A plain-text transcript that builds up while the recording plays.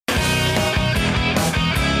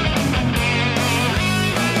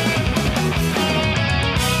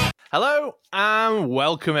Hello and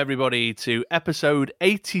welcome everybody to episode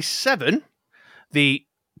 87, the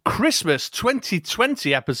Christmas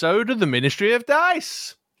 2020 episode of the Ministry of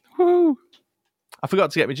Dice. Woo! I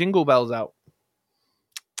forgot to get my jingle bells out.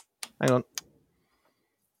 Hang on.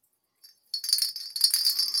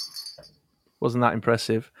 Wasn't that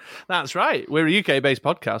impressive? That's right. We're a UK-based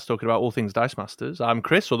podcast talking about all things Dice Masters. I'm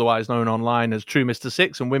Chris, otherwise known online as True Mr.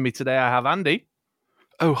 Six, and with me today I have Andy.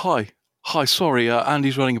 Oh, hi. Hi, sorry,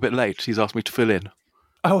 Andy's running a bit late. He's asked me to fill in.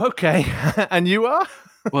 Oh, okay. And you are?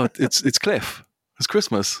 Well, it's Cliff. It's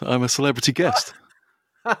Christmas. I'm a celebrity guest.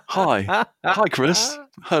 Hi. Hi, Chris.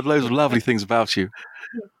 Heard loads of lovely things about you.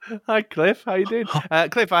 Hi, Cliff. How you doing?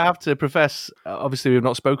 Cliff, I have to profess, obviously we've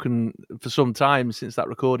not spoken for some time since that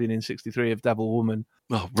recording in 63 of Devil Woman.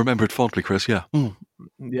 Oh, remember it fondly, Chris, yeah. Mm.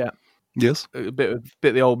 Yeah. Yes? A bit of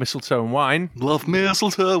the old mistletoe and wine. Love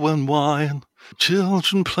mistletoe and wine.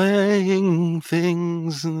 Children playing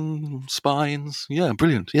things and spines. Yeah,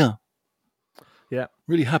 brilliant, yeah. Yeah.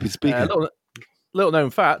 Really happy to be here. Little known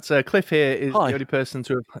fact, Cliff here is Hi. the only person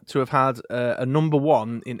to have had a number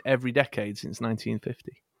one in every decade since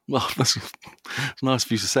 1950. Well, that's nice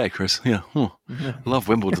of you to say, Chris. Yeah. Love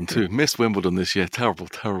Wimbledon too. Missed Wimbledon this year. Terrible,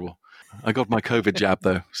 terrible. I got my COVID jab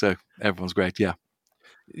though, so everyone's great. Yeah.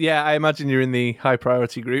 Yeah, I imagine you're in the high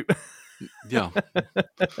priority group. Yeah.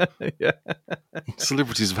 Yeah.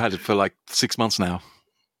 Celebrities have had it for like 6 months now.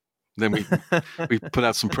 Then we put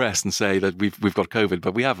out some press and say that we've got COVID,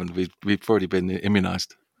 but we haven't. We've already been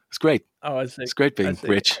immunized. It's great. Oh, I see. It's great being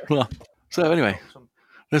rich. Well, so anyway,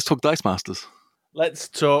 let's talk Dice Masters. Let's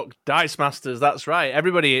talk Dice Masters. That's right,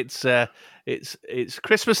 everybody. It's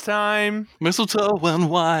Christmas time. Mistletoe and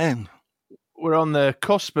wine. We're on the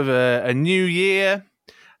cusp of a new year,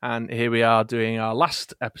 and here we are doing our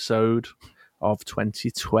last episode of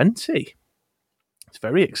 2020. It's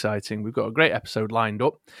very exciting. We've got a great episode lined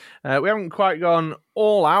up. We haven't quite gone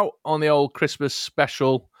all out on the old Christmas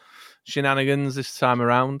special shenanigans this time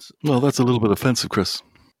around. Well, that's a little bit offensive, Chris.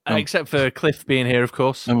 Except for Cliff being here, of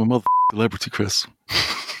course. I'm a mother celebrity, Chris.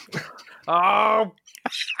 Oh,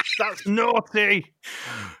 that's naughty.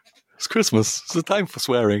 It's Christmas. It's a time for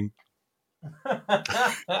swearing.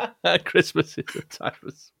 Christmas is a time for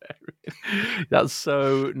swearing. That's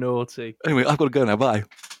so naughty. Anyway, I've got to go now. Bye.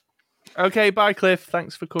 Okay, bye, Cliff.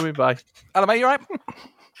 Thanks for coming by. Hello, mate. You all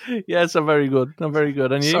right? Yes, I'm very good.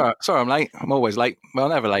 And you? Sorry, I'm late. I'm always late. Well,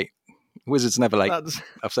 never late. Wizard's never late.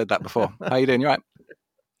 I've said that before. How you doing? You all right?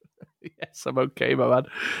 Yes, I'm okay, my man.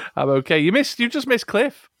 I'm okay. You just missed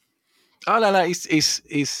Cliff. Oh no,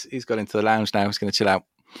 he's got into the lounge now. He's going to chill out.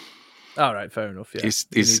 All right, fair enough. Yeah, he's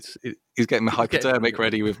getting the hypodermic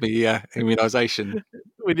ready with the immunisation.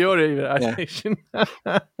 With your immunisation.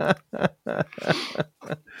 Yeah.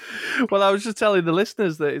 Well, I was just telling the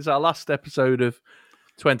listeners that it's our last episode of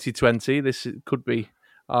 2020. This could be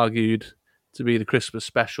argued to be the Christmas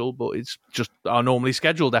special, but it's just our normally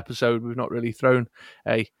scheduled episode. We've not really thrown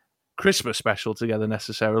a Christmas special together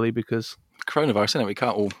necessarily because coronavirus, isn't it? We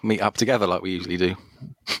can't all meet up together like we usually do.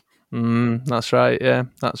 That's right. Yeah,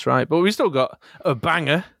 that's right. But we still got a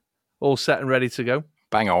banger all set and ready to go.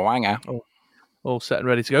 Banger wanger. All set and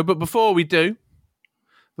ready to go. But before we do,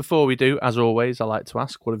 as always, I like to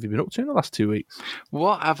ask, what have you been up to in the last 2 weeks?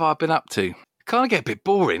 What have I been up to? Kind of get a bit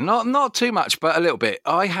boring. Not too much, but a little bit.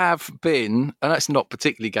 I have been, and that's not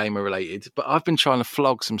particularly gamer related, but I've been trying to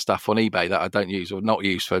flog some stuff on eBay that I don't use or not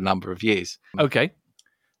use for a number of years. Okay.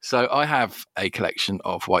 So I have a collection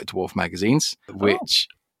of White Dwarf magazines, which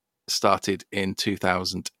started in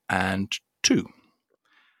 2002.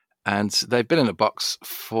 And they've been in a box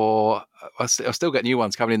for, I still get new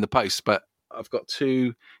ones coming in the post, but I've got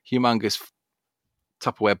 2 humongous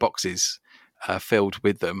Tupperware boxes filled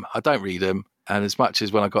with them. I don't read them. And as much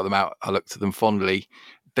as when I got them out, I looked at them fondly,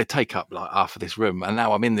 they take up like half of this room. And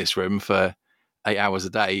now I'm in this room for 8 hours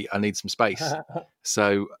a day. I need some space.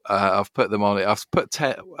 So I've put them on it. I've put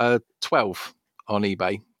 12 on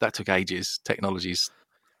eBay. That took ages. Technology's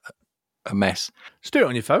a mess. Just do it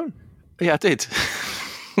on your phone. Yeah, I did.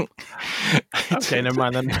 Okay, never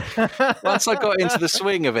mind then. Once I got into the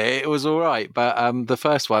swing of it, it was all right. But the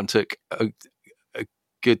first one took a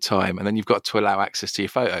good time. And then you've got to allow access to your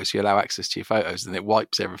photos. You allow access to your photos and it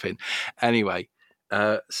wipes everything. Anyway,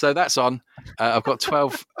 so that's on. I've got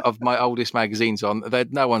 12 of my oldest magazines on.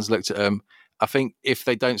 No one's looked at them. I think if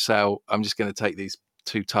they don't sell, I'm just going to take these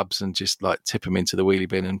 2 tubs and just like tip them into the wheelie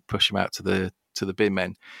bin and push them out to the bin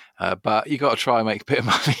men. But you got to try and make a bit of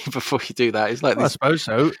money before you do that. It's like this. I suppose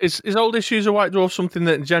so. Is Old Issues of White Dwarf something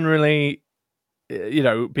that generally,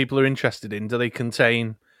 people are interested in? Do they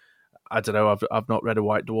contain, I don't know, I've not read a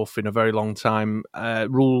White Dwarf in a very long time,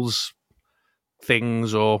 rules,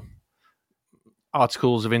 things, or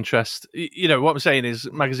articles of interest. You know, what I'm saying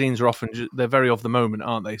is magazines are often, they're very of the moment,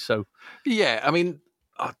 aren't they? So, Yeah, I mean,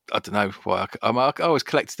 I don't know why. I always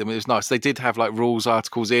collected them. It was nice. They did have like rules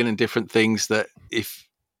articles in and different things that if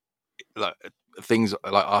like things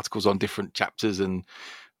like articles on different chapters and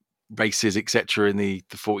races, etc. in the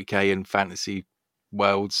 40k and fantasy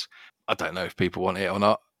worlds. I don't know if people want it or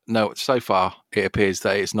not. No, so far it appears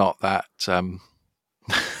that it's not that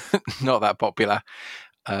not that popular.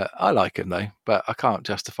 I like them though, but I can't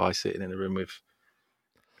justify sitting in a room with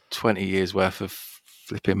 20 years worth of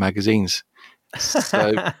flipping magazines.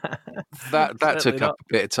 So that took up a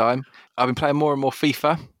bit of time. I've been playing more and more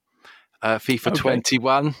FIFA. FIFA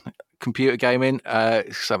 21 computer gaming.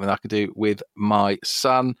 Something I can do with my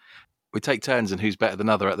son. We take turns, and who's better than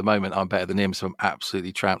other at the moment? I'm better than him, so I'm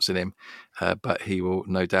absolutely trouncing him. But he will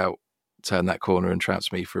no doubt turn that corner and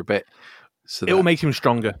trounce me for a bit. So it will make him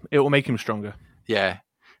stronger. It will make him stronger. Yeah.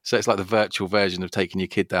 So it's like the virtual version of taking your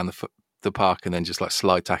kid down the park and then just like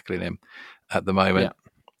slide tackling him at the moment,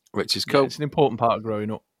 which is cool. Yeah, it's an important part of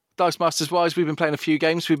growing up. Dice Masters wise, we've been playing a few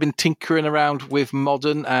games. We've been tinkering around with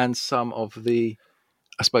modern and some of the,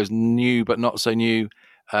 I suppose, new but not so new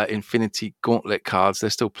Infinity Gauntlet cards.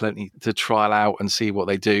 There's still plenty to trial out and see what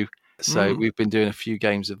they do. So we've been doing a few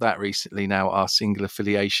games of that recently. Now our single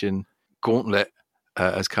affiliation Gauntlet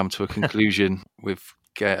has come to a conclusion with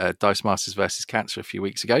Dice Masters versus Cancer a few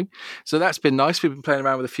weeks ago. So that's been nice. We've been playing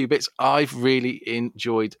around with a few bits. I've really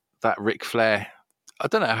enjoyed that Ric Flair. I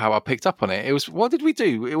don't know how I picked up on it. It was, what did we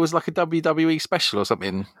do? It was like a WWE special or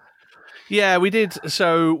something. Yeah, we did.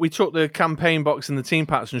 So we took the campaign box and the team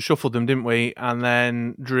packs and shuffled them, didn't we? And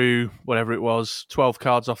then drew whatever it was, 12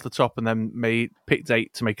 cards off the top, and then picked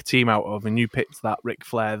 8 to make a team out of. And you picked that Ric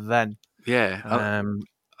Flair then. Yeah. I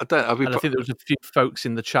think there was a few folks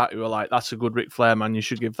in the chat who were like, "That's a good Ric Flair, man. You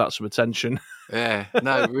should give that some attention." Yeah,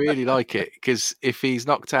 no, really like it, because if he's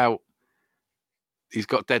knocked out, he's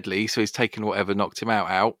got deadly, so he's taken whatever knocked him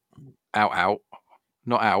out,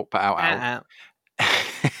 not out, but out.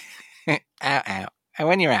 Out. And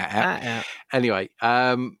when you're out. Anyway,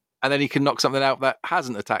 and then he can knock something out that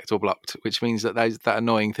hasn't attacked or blocked, which means that that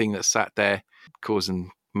annoying thing that's sat there causing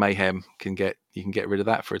mayhem you can get rid of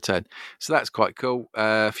that for a turn. So that's quite cool.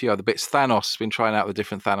 A few other bits. Thanos, been trying out the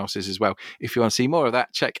different Thanoses as well. If you want to see more of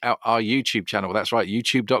that, check out our YouTube channel. That's right,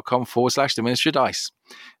 youtube.com/The Ministry of Dice,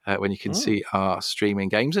 when you can see our streaming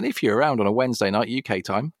games. And if you're around on a Wednesday night UK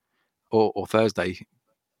time or Thursday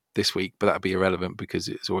this week, but that'd be irrelevant because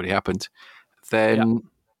it's already happened, then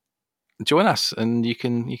join us and you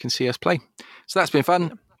can see us play. So that's been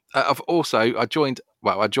fun. I joined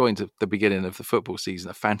at the beginning of the football season,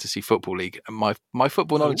 a fantasy football league. And my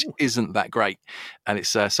football knowledge isn't that great. And it's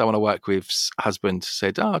someone I work with's husband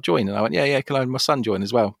said, join. And I went, yeah, can I have my son join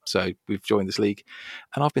as well? So we've joined this league.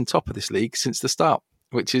 And I've been top of this league since the start,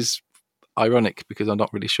 which is ironic because I'm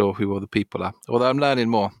not really sure who all the people are. Although I'm learning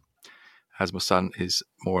more as my son is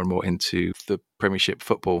more and more into the Premiership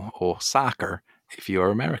football, or soccer, if you are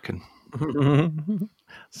American.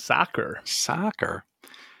 Soccer.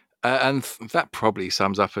 And that probably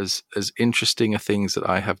sums up as interesting a things that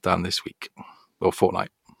I have done this week, or fortnight,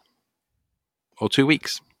 or 2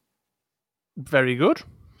 weeks. Very good.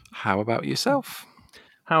 How about yourself?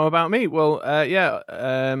 How about me? Well,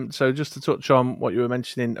 so just to touch on what you were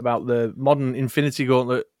mentioning about the modern Infinity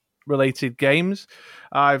Gauntlet related games,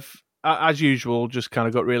 I've, as usual, just kind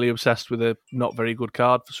of got really obsessed with a not very good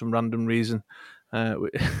card for some random reason. Well,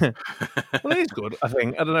 it is good, I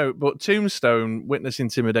think. I don't know, but Tombstone, Witness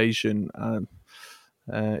Intimidation,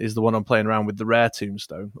 is the one I'm playing around with, the rare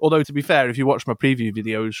Tombstone. Although, to be fair, if you watch my preview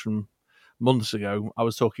videos from months ago, I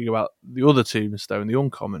was talking about the other Tombstone, the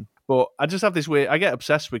uncommon. But I just have this weird... I get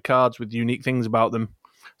obsessed with cards with unique things about them.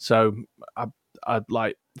 So I'd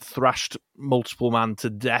like thrashed multiple man to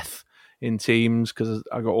death in teams because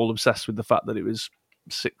I got all obsessed with the fact that it was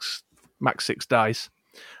max 6 dice.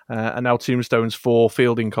 And now Tombstone's 4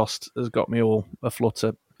 fielding cost has got me all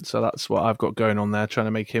aflutter. So that's what I've got going on there, trying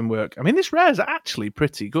to make him work. I mean, this rare is actually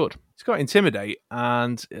pretty good. He's got Intimidate,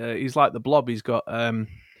 and he's like the Blob. He's got,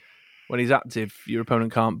 when he's active, your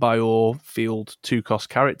opponent can't buy or field 2-cost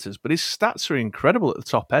characters. But his stats are incredible at the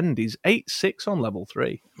top end. He's 8-6 on level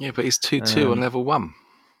 3. Yeah, but he's 2-2 on level 1.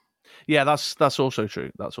 Yeah, that's also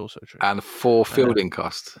true. That's also true. And 4 fielding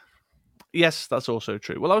cost. Yes, that's also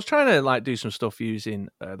true. Well, I was trying to do some stuff using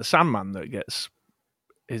the Sandman that gets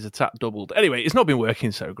his attack doubled. Anyway, it's not been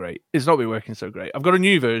working so great. I've got a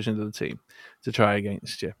new version of the team to try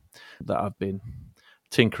against you that I've been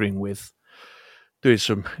tinkering with, doing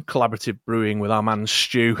some collaborative brewing with our man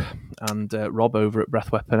Stu. and Rob over at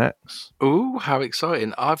Breath Weapon X. Ooh, how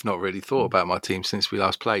exciting. I've not really thought about my team since we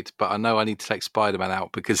last played, but I know I need to take Spider-Man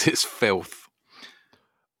out because it's filth.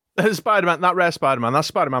 Spider-Man, that rare Spider-Man, that's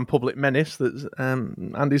Spider-Man Public Menace that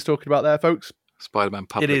Andy's talking about there, folks. Spider-Man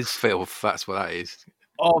Public Filth, that's what that is.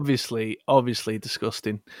 Obviously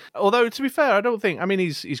disgusting. Although, to be fair, I don't think... I mean,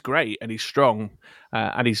 he's great and he's strong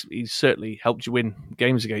and he's certainly helped you win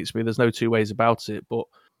games against me. There's no two ways about it, but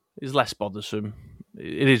he's less bothersome.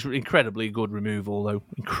 It is incredibly good removal, though.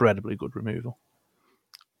 Incredibly good removal.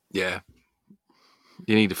 Yeah.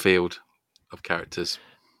 You need a field of characters.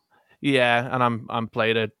 Yeah, and I'm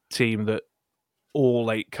playing a team that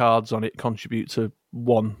all 8 cards on it contribute to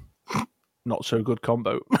one not so good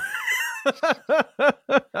combo.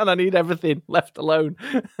 And I need everything left alone.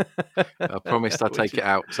 I promised I'd take it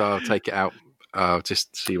out, so I'll take it out. I'll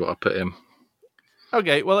just see what I put in.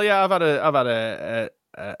 Okay, well, yeah, I've had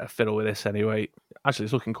a fiddle with this anyway. Actually,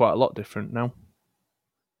 it's looking quite a lot different now.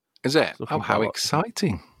 Is it? Oh, how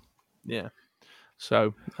exciting! Yeah.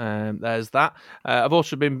 So there's that.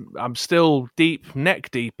 I'm still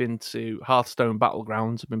neck deep into Hearthstone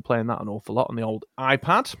Battlegrounds. I've been playing that an awful lot on the old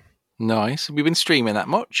iPad. Nice. Have you been streaming that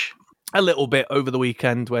much? A little bit over the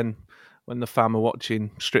weekend when the fam are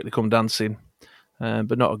watching Strictly Come Dancing,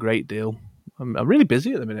 but not a great deal. I'm really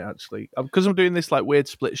busy at the minute, actually, because I'm doing this like weird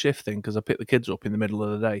split shift thing because I pick the kids up in the middle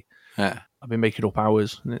of the day. Yeah. I've been making up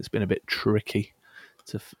hours, and it's been a bit tricky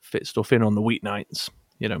to fit stuff in on the weeknights,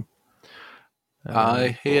 you know.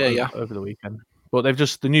 I hear you. Over the weekend. But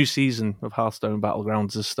the new season of Hearthstone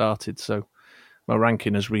Battlegrounds has started, so my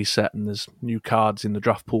ranking has reset and there's new cards in the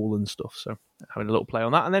draft pool and stuff, so having a little play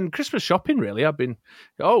on that. And then Christmas shopping, really.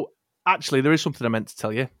 Actually, there is something I meant to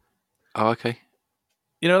tell you. Oh, okay.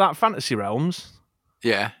 You know that Fantasy Realms?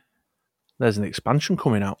 Yeah. There's an expansion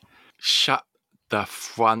coming out. Shut the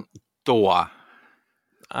front door.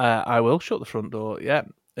 I will shut the front door, yeah.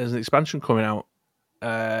 There's an expansion coming out.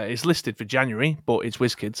 It's listed for January, but it's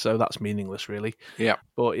WizKids, so that's meaningless, really. Yeah.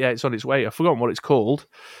 But yeah, it's on its way. I've forgotten what it's called,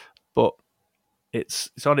 but it's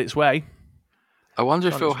on its way. I wonder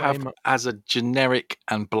if it'll have as a generic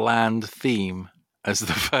and bland theme as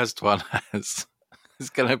the first one has. It's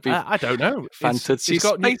going to be... I don't know. Fantasy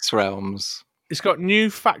Space Realms. It's got new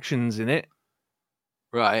factions in it.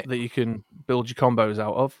 Right. That you can build your combos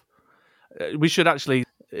out of. We should actually...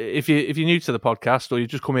 If you're new to the podcast or you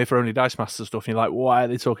just come here for only Dice Masters stuff and you're like, why are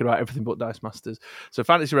they talking about everything but Dice Masters? So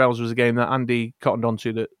Fantasy Realms was a game that Andy cottoned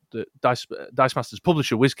onto that Dice Masters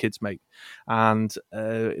publisher WizKids make. And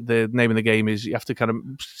the name of the game is you have to kind of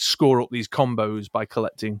score up these combos by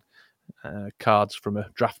collecting cards from a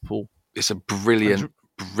draft pool. It's a brilliant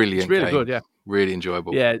it's really game. Good, yeah. Really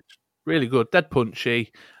enjoyable. Yeah, it's really good. Dead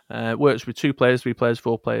punchy. Works with 2 players, 3 players,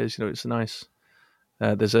 4 players. You know, it's a nice...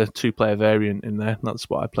 there's a 2-player variant in there. That's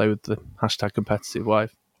what I play with the #competitive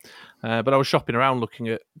wife. But I was shopping around looking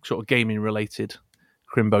at sort of gaming-related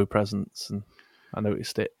Crimbo presents, and I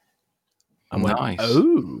noticed it. And nice. Went,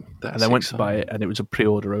 oh! And then went to buy it, and it was a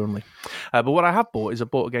pre-order only. But what I have bought is I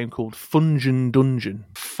bought a game called Fungin Dungeon.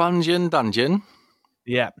 Fungin Dungeon?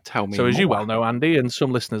 Yeah. Tell me So more. As you well know, Andy, and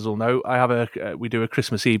some listeners will know, I have we do a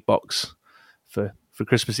Christmas Eve box for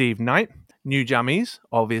Christmas Eve night. New jammies,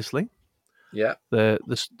 obviously. Yeah. The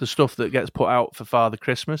stuff that gets put out for Father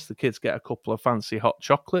Christmas. The kids get a couple of fancy hot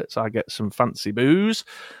chocolates. I get some fancy booze.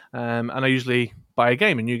 And I usually buy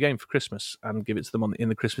a new game for Christmas and give it to them in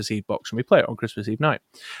the Christmas Eve box. And we play it on Christmas Eve night.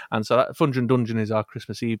 And so that Fungin Dungeon is our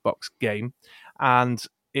Christmas Eve box game. And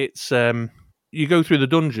it's you go through the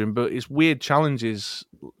dungeon, but it's weird challenges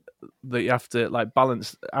that you have to like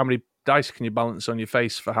balance. How many dice can you balance on your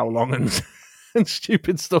face for how long and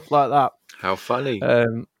stupid stuff like that. How funny.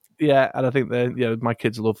 Yeah, and I think my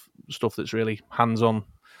kids love stuff that's really hands-on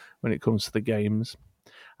when it comes to the games.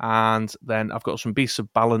 And then I've got some Beasts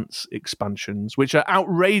of Balance expansions, which are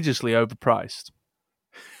outrageously overpriced.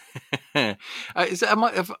 If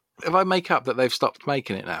I make up that they've stopped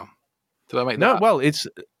making it now? Did I make that No, up? well, it's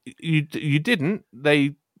you didn't.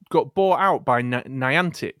 They got bought out by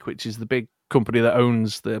Niantic, which is the big company that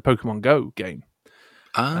owns the Pokemon Go game.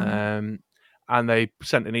 And they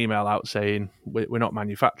sent an email out saying, we're not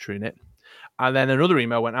manufacturing it. And then another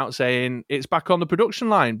email went out saying, it's back on the production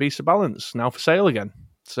line, Beast of Balance, now for sale again.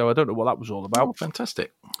 So I don't know what that was all about. Oh,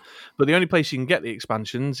 fantastic. But the only place you can get the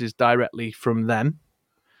expansions is directly from them.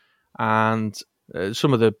 And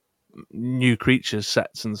some of the new creatures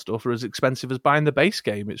sets and stuff are as expensive as buying the base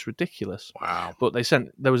game. It's ridiculous. Wow. But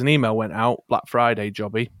there was an email went out, Black Friday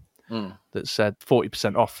jobby, that said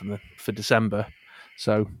 40% off for December.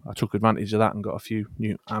 So I took advantage of that and got a few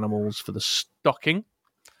new animals for the stocking.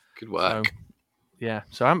 Good work. So, Yeah,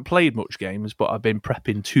 so I haven't played much games, but I've been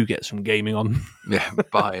prepping to get some gaming on. Yeah,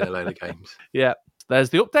 buying a load of games. Yeah,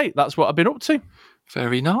 there's the update. That's what I've been up to.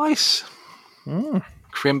 Very nice. Mm.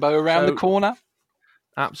 Crimbo around the corner.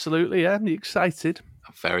 Absolutely, yeah. You excited?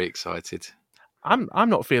 I'm very excited. I'm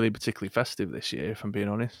not feeling particularly festive this year, if I'm being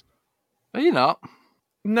honest. Are you not?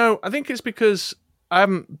 No, I think it's because I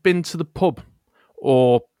haven't been to the pub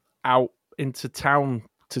or out into town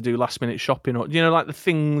to do last minute shopping, or like the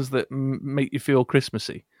things that make you feel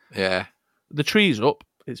Christmassy. Yeah. The tree's up;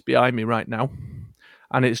 it's behind me right now,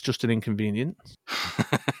 and it's just an inconvenience.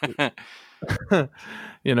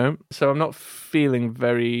 So I'm not feeling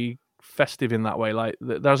very festive in that way. Like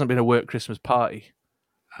there hasn't been a work Christmas party,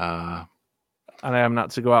 and I haven't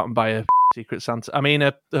had to go out and buy a Secret Santa. I mean,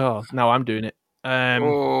 no, I'm doing it. A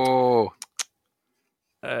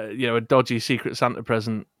dodgy Secret Santa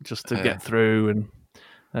present just to get through, and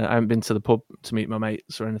I haven't been to the pub to meet my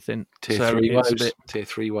mates or anything. Tier 3 woes. Tier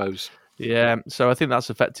 3 woes. Yeah, so I think that's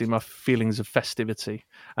affecting my feelings of festivity.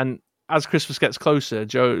 And as Christmas gets closer,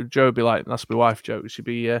 Joe would be like, that's my wife, Joe. She'd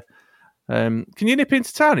be, can you nip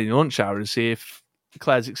into town in your lunch hour and see if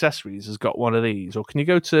Claire's Accessories has got one of these? Or can you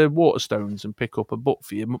go to Waterstones and pick up a book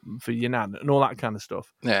for your nan and all that kind of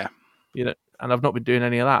stuff? Yeah. And I've not been doing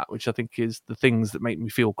any of that, which I think is the things that make me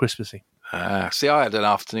feel Christmassy. See, I had an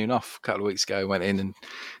afternoon off a couple of weeks ago. Went in and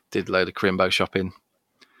did a load of Crimbo shopping.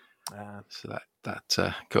 So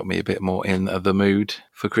that got me a bit more in the mood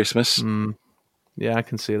for Christmas. Yeah, I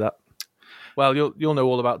can see that. Well, you'll know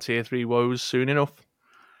all about Tier 3 woes soon enough.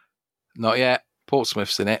 Not yet.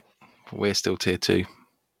 Portsmouth's in it. We're still Tier 2.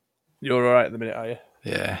 You're all right at the minute, are you?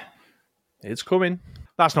 Yeah. It's coming.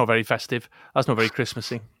 That's not very festive. That's not very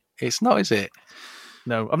Christmassy. It's not, is it?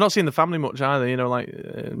 No, I've not seen the family much either. Like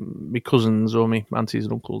my cousins or my aunties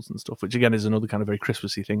and uncles and stuff, which again is another kind of very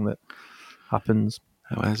Christmassy thing that happens.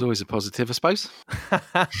 Well, there's always a positive, I suppose.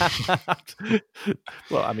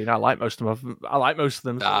 Well, I mean, I like most of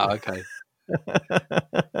them. So. Okay.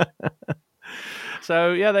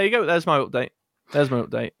 So yeah, there you go. There's my update.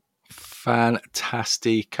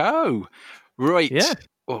 Fantastico. Right. Yeah.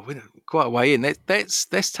 Well, we're quite a way in.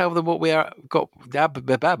 Let's tell them what we are got. Should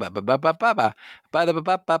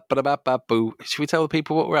we tell the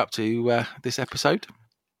people what we're up to this episode?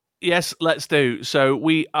 Yes, let's do. So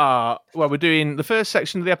we're doing the first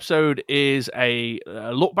section of the episode is a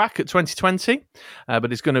look back at 2020,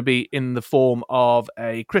 but it's going to be in the form of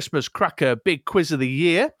a Christmas cracker big quiz of the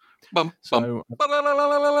year.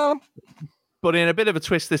 But in a bit of a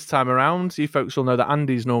twist this time around, you folks will know that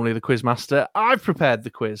Andy's normally the quiz master. I've prepared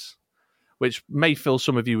the quiz, which may fill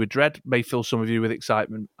some of you with dread, may fill some of you with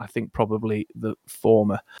excitement. I think probably the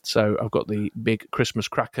former. So I've got the big Christmas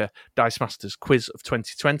cracker Dice Masters quiz of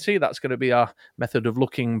 2020. That's going to be our method of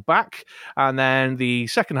looking back. And then the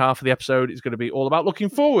second half of the episode is going to be all about looking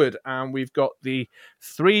forward. And we've got the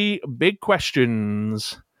 3 big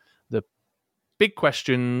questions. The big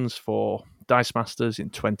questions for Dice Masters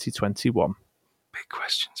in 2021. Big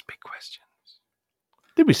questions.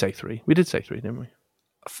 Did we say 3? We did say 3, didn't we?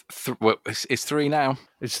 It's 3 now.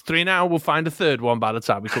 It's 3 now. We'll find a third one by the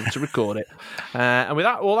time we come to record it. And with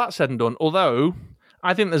all that said and done, although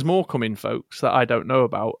I think there's more coming, folks, that I don't know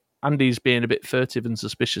about. Andy's being a bit furtive and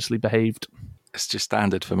suspiciously behaved. It's just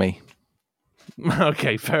standard for me.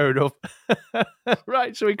 Okay, fair enough.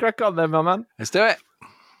 Right, shall we crack on then, my man? Let's do it.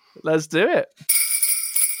 Let's do it.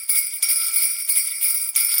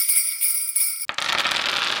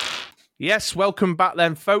 Yes, welcome back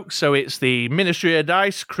then, folks. So it's the Ministry of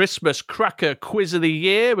Dice Christmas Cracker Quiz of the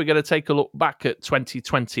Year. We're going to take a look back at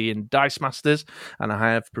 2020 in Dice Masters, and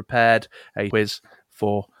I have prepared a quiz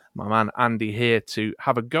for my man Andy here to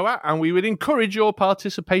have a go at, and we would encourage your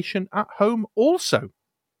participation at home also.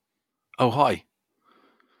 Oh, hi.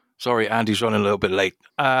 Sorry, Andy's running a little bit late.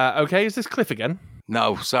 Okay, is this Cliff again?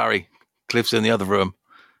 No, sorry. Cliff's in the other room.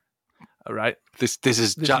 All right. This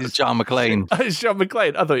is John McClane. It's John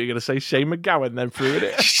McClane. I thought you were going to say Shane McGowan then through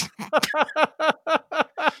it.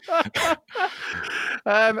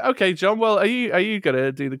 Okay, John. Well, are you going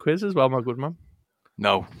to do the quiz as well, my good man?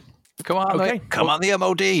 No. Come on, okay. Mate. Come on, the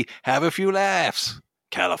MOD. Have a few laughs.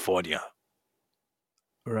 California.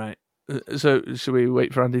 Right. So, should we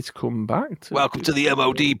wait for Andy to come back? Welcome to the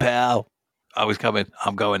MOD, pal. I was coming.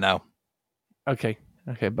 I'm going now. Okay,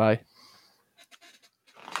 bye.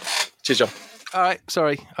 Cheers, John. All right,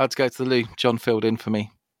 sorry. I had to go to the loo. John filled in for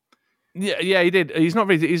me. Yeah, he did. He's not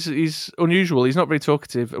very. He's unusual. He's not very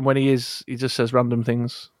talkative, and when he is, he just says random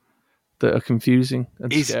things that are confusing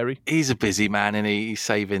and scary. He's a busy man, and he's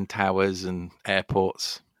saving towers and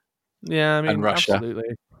airports. Yeah, I mean, and Russia.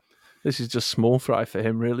 Absolutely. This is just small fry for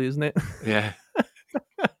him, really, isn't it? Yeah.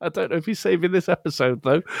 I don't know if he's saving this episode,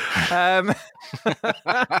 though.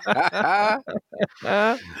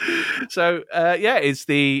 It's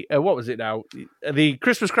the, what was it now? The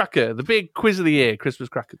Christmas Cracker, the big quiz of the year, Christmas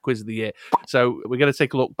Cracker quiz of the year. So we're going to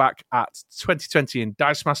take a look back at 2020 in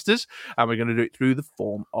Dice Masters, and we're going to do it through the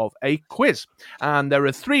form of a quiz. And there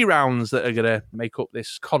are 3 rounds that are going to make up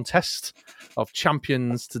this contest of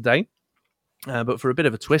champions today. But for a bit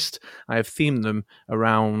of a twist, I have themed them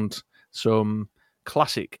around some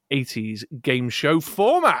classic 80s game show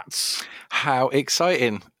formats. How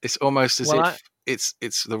exciting. It's almost as if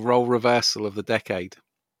it's the role reversal of the decade.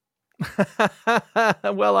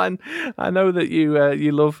 Well, I know that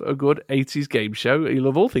you love a good 80s game show. You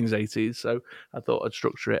love all things 80s, so I thought I'd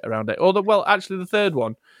structure it around it. Actually, the third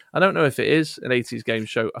one, I don't know if it is an 80s game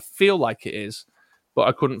show. I feel like it is, but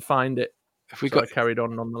I couldn't find it. I carried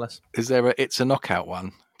on nonetheless. Is there It's a Knockout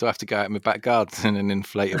one? Do I have to go out in my back garden in an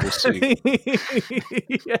inflatable suit?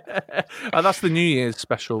 Yeah. Oh, that's the New Year's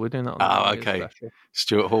special. We're doing that on the New Year's special.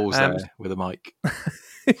 Stuart Hall's there with a mic.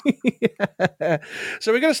 Yeah.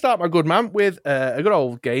 So we're going to start, my good man, with a good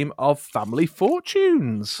old game of Family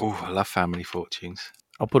Fortunes. Oh, I love Family Fortunes.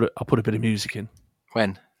 I'll put a bit of music in.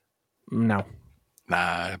 When? Now.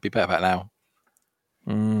 Nah, it'd be better about now.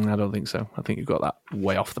 I don't think so. I think you've got that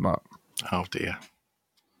way off the mark. Oh, dear.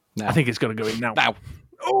 Now. I think it's going to go in now. Now.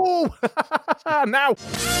 Oh! Now!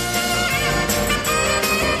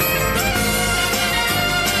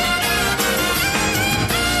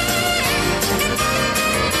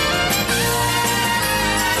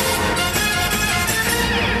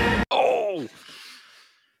 Oh!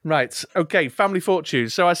 Right. Okay. Family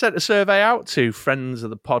Fortunes. So I sent a survey out to friends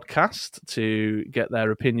of the podcast to get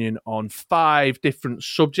their opinion on 5 different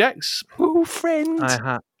subjects. Oh, friends.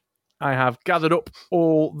 I have gathered up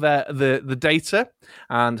all the data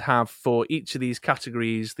and have for each of these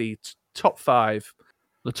categories the top 5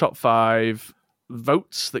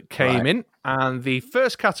 votes that came in. And the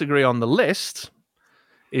first category on the list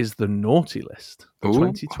is the naughty list. The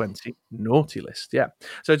 2020 naughty list. Yeah.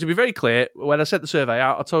 So to be very clear, when I sent the survey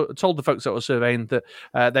out, I told the folks that were surveying that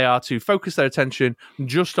they are to focus their attention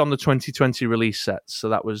just on the 2020 release sets. So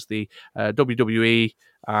that was the WWE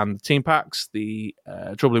and the team packs, the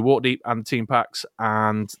Trouble in Waterdeep and the team packs,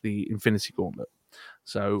 and the Infinity Gauntlet.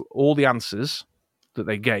 So all the answers that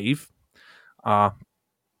they gave are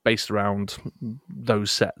based around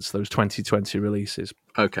those sets, those 2020 releases.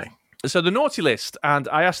 Okay. So the naughty list, and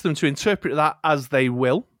I asked them to interpret that as they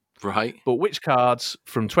will. Right. But which cards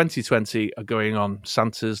from 2020 are going on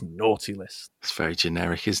Santa's naughty list? It's very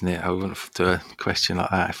generic, isn't it? I wouldn't do a question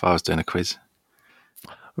like that if I was doing a quiz.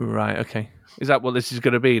 Right, okay. Is that what this is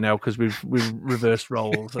going to be now? Because we've reversed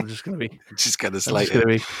roles. I'm just going to be... Just going to slate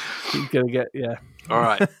it. Going to get, yeah. All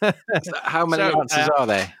right. So how many answers are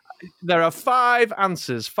there? There are 5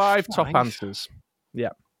 answers, 5 top answers.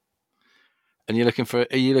 Yeah. And are you looking for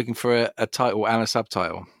a title and a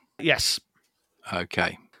subtitle? Yes.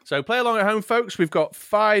 Okay. So play along at home, folks. We've got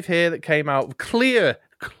 5 here that came out clear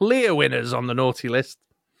winners on the naughty list.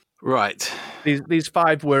 Right. These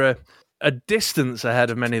 5 were a distance ahead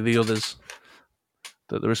of many of the others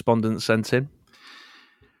that the respondents sent in.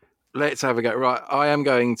 Let's have a go. Right. I am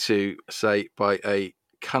going to say by a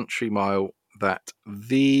country mile that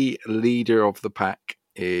the leader of the pack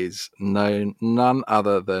is none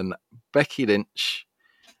other than Becky Lynch,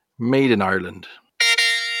 Made in Ireland.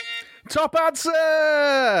 Top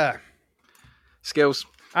answer! Skills.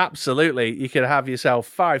 Absolutely. You could have yourself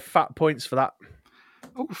 5 fat points for that.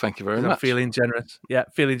 Oh, thank you very much. Feeling generous. Yeah,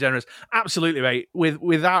 feeling generous. Absolutely, mate.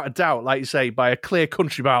 Without a doubt, like you say, by a clear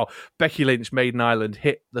country mile, Becky Lynch, Made in Ireland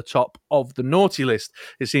hit the top of the naughty list.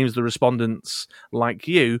 It seems the respondents, like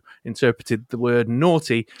you, interpreted the word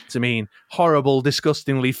naughty to mean horrible,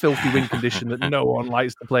 disgustingly filthy win condition that no one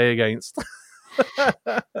likes to play against. Do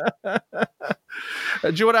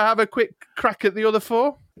you want to have a quick crack at the other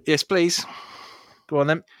 4? Yes, please. Go on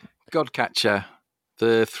then. Godcatcher,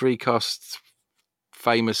 the 3-cost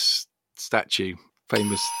famous statue.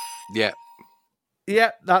 Yeah.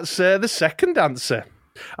 Yeah, that's the second answer.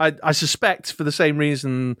 I suspect for the same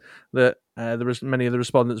reason that many of the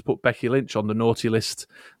respondents put Becky Lynch on the naughty list,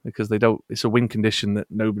 because it's a win condition that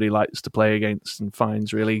nobody likes to play against and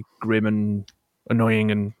finds really grim and annoying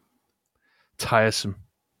and tiresome.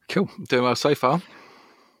 Cool. Doing well so far.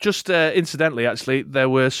 Just incidentally, actually, there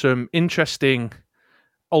were some interesting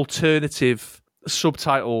alternative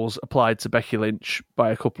subtitles applied to Becky Lynch by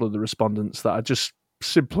a couple of the respondents that I just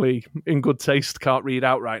simply, in good taste, can't read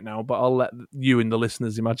out right now, but I'll let you in the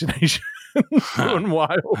listener's imagination run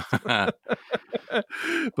wild.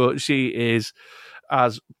 But she is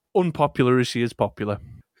as unpopular as she is popular.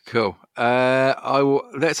 Cool.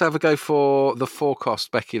 Let's have a go for the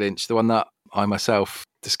four-cost Becky Lynch, the one that I myself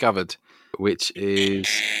discovered, which is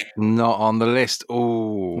not on the list.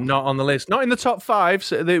 Oh, Not on the list. Not in the top 5.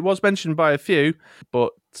 So it was mentioned by a few,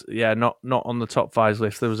 but yeah, not on the top 5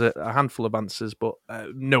 list. There was a handful of answers, but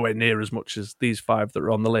nowhere near as much as these 5 that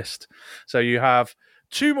are on the list. So you have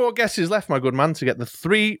 2 more guesses left, my good man, to get the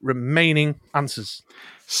 3 remaining answers.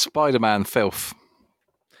 Spider-Man filth.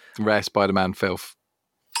 Rare Spider-Man filth.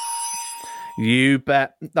 You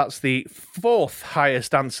bet. That's the 4th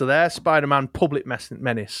highest answer there. Spider-Man Public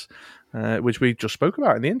Menace, which we just spoke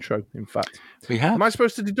about in the intro, in fact. We have. Am I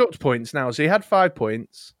supposed to deduct points now? So you had 5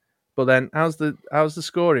 points, but then how's the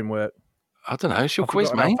scoring work? I don't know. It's your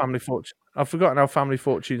quiz, mate. I've forgotten how Family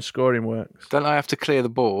Fortune scoring works. Don't I have to clear the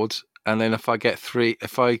board? And then if I get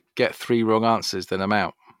 3 wrong answers, then I'm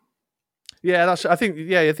out. Yeah, I think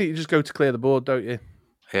you just go to clear the board, don't you?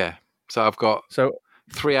 Yeah. So I've got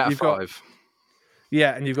 3 out of 5.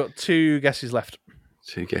 Yeah, and you've got 2 guesses left.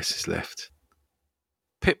 2 guesses left.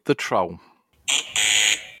 Pip the Troll.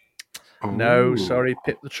 No, Ooh. sorry,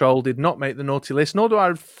 Pip the Troll did not make the naughty list, nor do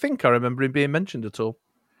I think I remember him being mentioned at all.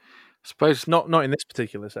 I suppose not in this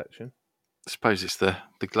particular section. I suppose it's the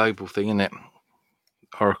global thing, isn't it?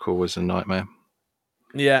 Oracle was a nightmare.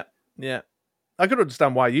 Yeah. I could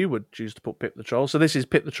understand why you would choose to put Pip the Troll. So this is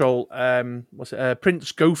Pip the Troll.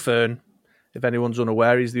 Prince Gofern, if anyone's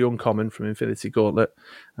unaware, he's the uncommon from Infinity Gauntlet,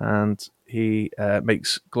 and he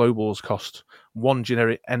makes globals cost 1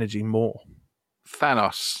 generic energy more.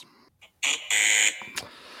 Thanos.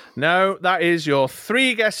 No, that is your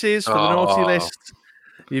 3 guesses for the naughty list.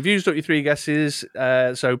 You've used up your 3 guesses.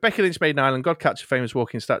 So Becky Lynch, Maiden Island, Godcatcher, Famous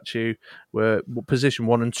Walking Statue were position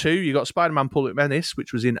 1 and 2. You got Spider-Man Public Menace,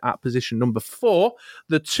 which was in at position number 4.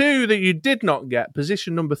 The 2 that you did not get,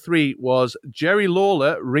 position number 3, was Jerry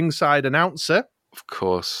Lawler, ringside announcer. Of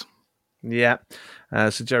course. Yeah.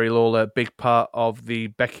 So Jerry Lawler, big part of the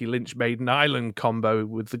Becky Lynch, Maiden Island combo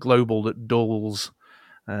with the global that dulls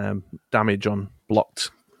damage on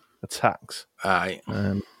blocked attacks. Aye.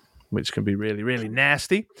 Which can be really, really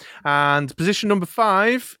nasty. And position number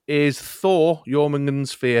 5 is Thor,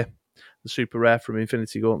 Jormungand's Sphere, the super rare from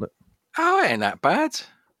Infinity Gauntlet. Oh, ain't that bad.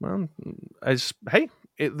 Well,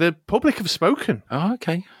 the public have spoken. Oh,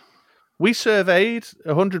 okay. We surveyed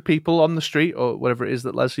 100 people on the street, or whatever it is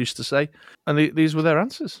that Les used to say, and these were their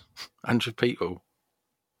answers. 100 people?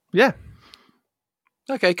 Yeah.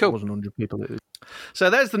 Okay, cool. It wasn't 100 people. So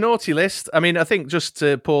there's the naughty list. I mean, I think just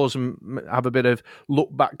to pause and have a bit of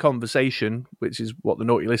look-back conversation, which is what the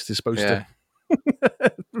naughty list is supposed to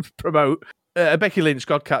promote. Becky Lynch,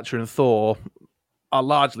 Godcatcher, and Thor are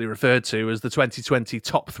largely referred to as the 2020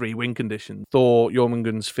 top 3 win conditions. Thor,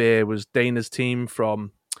 Jormungand's Sphere was Dana's team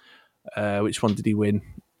from... which one did he win?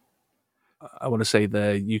 I want to say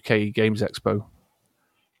the UK Games Expo.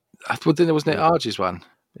 Wasn't it Argy's one?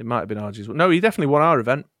 It might have been Argy's one. No, he definitely won our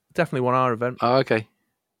event. Oh, okay.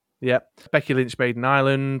 Yeah. Becky Lynch, Maiden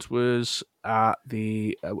Island was at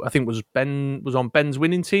the... I think was on Ben's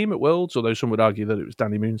winning team at Worlds, although some would argue that it was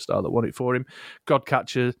Danny Moonstar that won it for him.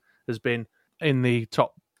 Godcatcher has been in the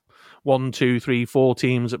top 1, 2, 3, 4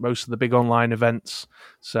 teams at most of the big online events.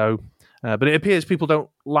 So... but it appears people don't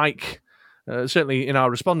like, certainly in our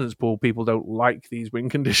respondents pool, people don't like these win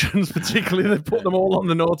conditions, particularly they put them all on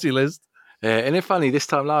the naughty list. Yeah, and it's funny, this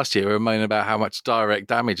time last year we were moaning about how much direct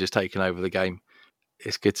damage has taken over the game.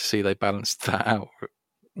 It's good to see they balanced that out.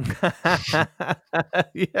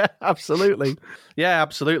 Yeah, absolutely.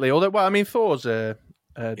 Although, well, I mean, Thor's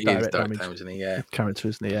direct damage, isn't he? Yeah. Character,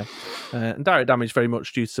 isn't he? Yeah. And direct damage very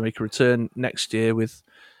much due to make a return next year with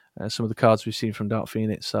some of the cards we've seen from Dark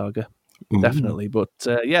Phoenix Saga. Definitely. But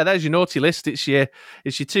there's your naughty list. It's your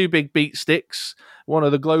 2 big beat sticks. One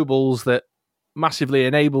of the globals that massively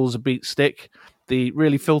enables a beat stick, the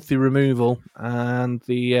really filthy removal, and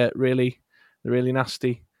the really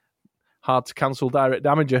nasty, hard to cancel direct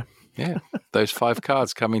damager. Yeah, those 5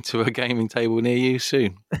 cards coming to a gaming table near you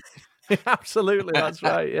soon. Absolutely, that's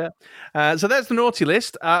right. Yeah. So there's the naughty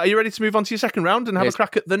list. Are you ready to move on to your second round and have a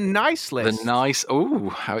crack at the nice list? The nice. Oh,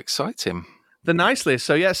 how exciting! The nice list.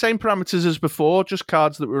 So yeah, same parameters as before, just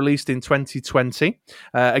cards that were released in 2020.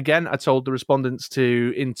 Again, I told the respondents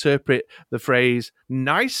to interpret the phrase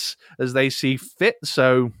nice as they see fit.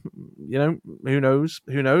 So, who knows?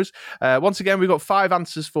 Once again, we've got 5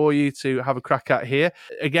 answers for you to have a crack at here.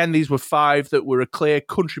 Again, these were 5 that were a clear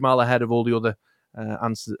country mile ahead of all the other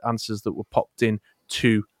answers that were popped in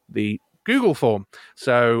to the Google form.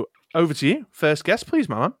 So over to you. First guess, please,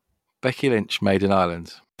 my man. Becky Lynch, Maiden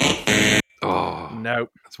Island. Oh, no.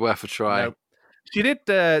 It's worth a try. No. She did.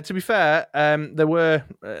 To be fair, there were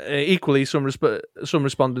equally some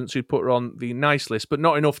respondents who put her on the nice list, but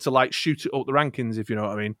not enough to like shoot it up the rankings, if you know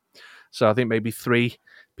what I mean. So I think maybe 3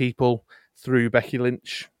 people threw Becky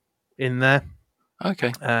Lynch in there.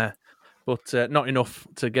 Okay. But not enough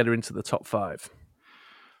to get her into the top 5.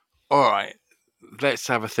 All right. Let's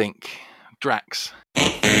have a think. Drax.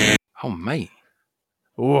 Oh, mate.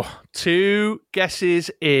 Oh, 2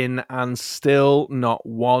 guesses in and still not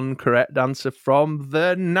one correct answer from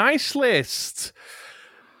the nice list.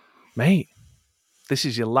 Mate, this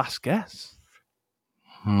is your last guess.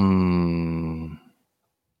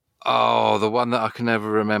 Oh, the one that I can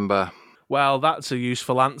never remember. Well, that's a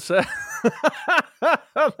useful answer.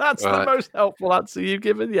 That's the most helpful answer you've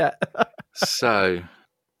given yet. So,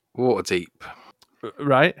 Waterdeep.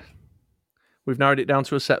 Right. We've narrowed it down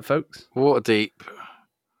to a set, folks. Waterdeep.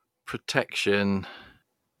 Protection.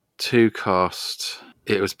 2 cost.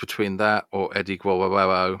 It was between that or Eddie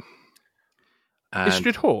Guerrero.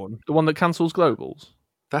 Istrid Horn, the one that cancels globals?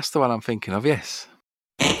 That's the one I'm thinking of, yes.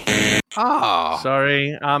 Ah.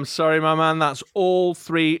 Sorry. I'm sorry, my man. That's all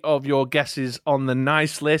 3 of your guesses on the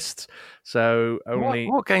nice list. So only...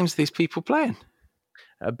 What games are these people playing?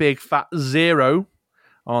 A big fat 0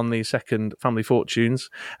 on the second Family Fortunes.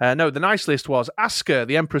 No, the nice list was Asuka,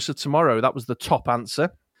 the Empress of Tomorrow. That was the top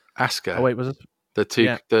answer. Asuka? Oh, wait, was it?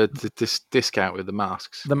 The discount with the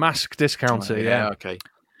masks. The mask discounter, yeah. Okay.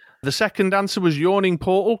 The second answer was Yawning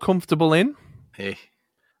Portal, Comfortable In. Hey.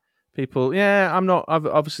 People, I'm not.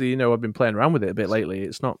 Obviously, I've been playing around with it a bit lately.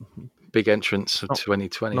 It's not big entrance of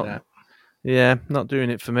 2020. Not doing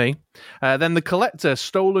it for me. Then the Collector,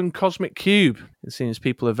 Stolen Cosmic Cube. It seems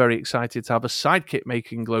people are very excited to have a sidekick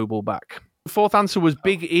making global back. The fourth answer was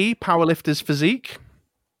Big E, Powerlifter's Physique.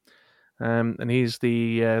 And he's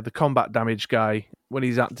the combat damage guy. When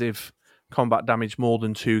he's active, combat damage more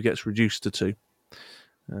than 2 gets reduced to 2.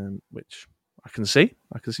 Which I can see.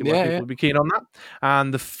 Why people would be keen on that.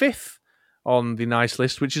 And the 5th on the nice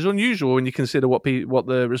list, which is unusual when you consider what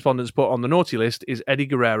the respondents put on the naughty list, is Eddie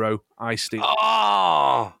Guerrero, Ice Steel.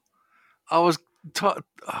 Oh, I was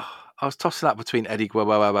tossing that between Eddie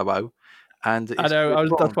Guerrero and... I know,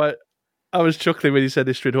 that's why I was chuckling when you said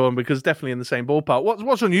Istrid Horn, because definitely in the same ballpark.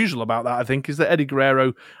 What's unusual about that, I think, is that Eddie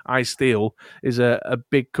Guerrero, Ice Steel, is a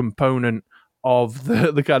big component of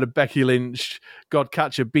the kind of Becky Lynch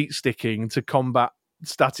Godcatcher beat sticking to combat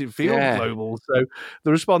static field global. So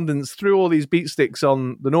the respondents threw all these beat sticks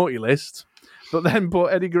on the naughty list, but then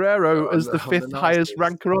put Eddie Guerrero as the 5th highest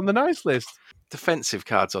ranker on the nice list. Defensive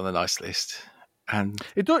cards on the nice list, and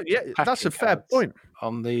it does. Yeah, that's a fair point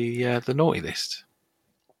on the naughty list.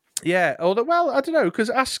 Yeah, although, well, I don't know,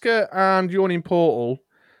 because Asuka and Yawning Portal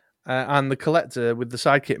and the Collector with the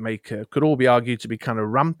sidekick maker could all be argued to be kind of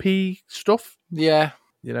rampy stuff. Yeah.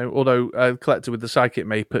 Although Collector with the sidekick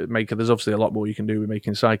maker, there's obviously a lot more you can do with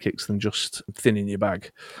making sidekicks than just thinning your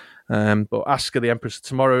bag. But Asuka, the Empress of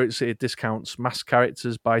Tomorrow, it discounts mask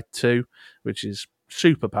characters by 2, which is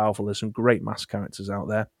super powerful. There's some great mask characters out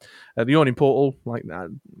there. The Yawning Portal, like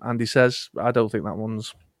Andy says, I don't think that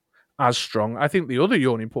one's as strong. I think the other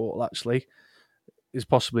Yawning Portal, actually, is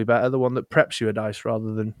possibly better, the one that preps you a dice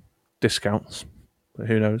rather than discounts. But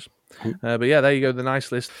who knows? But yeah, there you go, the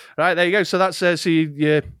nice list. Right, there you go. So that's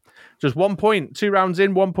you just 1 point, 2 rounds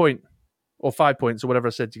in, 1 point, or 5 points, or whatever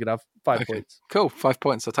I said you could have. 5 points. Cool, 5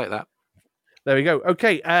 points. I'll take that. There we go.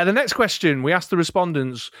 Okay, the next question, we asked the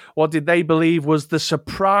respondents, what did they believe was the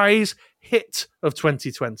surprise hit of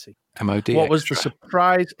 2020? MOD What Extra. was the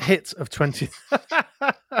surprise hit of 2020?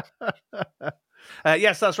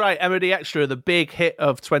 Yes, that's right. MOD Extra, the big hit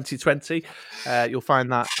of 2020. You'll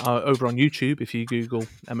find that over on YouTube if you Google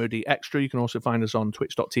MOD Extra. You can also find us on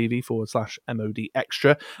twitch.tv/MOD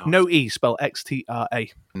Extra. Nice. No E, spell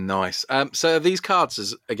XTRA. Nice. So are these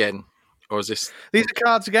cards again? Or is this... These are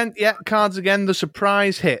cards again. Yeah, cards again, the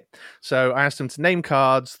surprise hit. So I asked them to name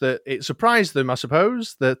cards that it surprised them, I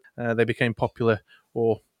suppose, that they became popular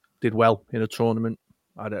or did well in a tournament.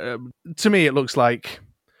 To me, it looks like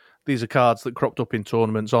these are cards that cropped up in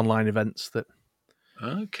tournaments, online events that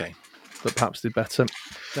perhaps did better.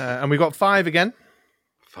 And we got 5 again.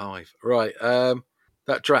 5. Right.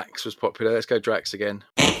 That Drax was popular. Let's go Drax again.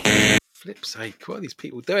 Flip's sake, what are these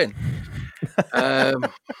people doing?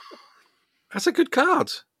 That's a good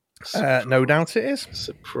card. No doubt it is.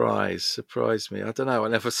 Surprised me. I don't know. I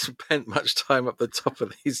never spent much time up the top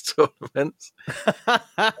of these tournaments.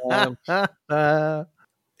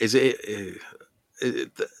 Is it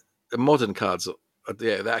the modern cards?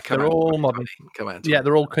 Yeah, that they're all modern. Yeah,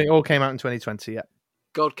 they all came out in 2020. Yeah.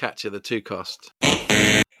 Godcatcher, the 2 cost.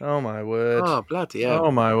 Oh my word! Oh bloody hell!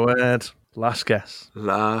 Oh my word! Last guess.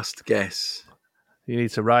 You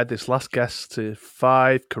need to ride this last guess to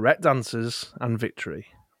 5 correct answers and victory.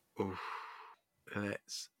 Oof.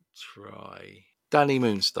 Let's try Danny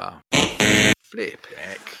Moonstar. Flip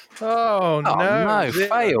heck. Oh, no.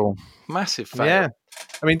 Fail. Massive fail. Yeah.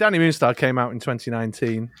 I mean, Danny Moonstar came out in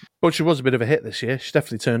 2019, but she was a bit of a hit this year. She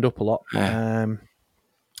definitely turned up a lot. Yeah.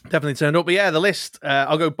 Definitely turned up. But yeah, the list,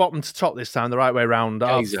 I'll go bottom to top this time, the right way round.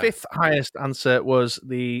 Our fifth highest answer was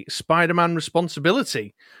the Spider-Man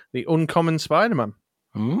Responsibility, the Uncommon Spider-Man.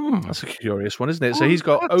 That's a curious one, isn't it? So he's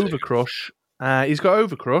got Overcrush.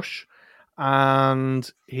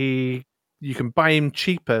 And you can buy him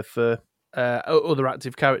cheaper for other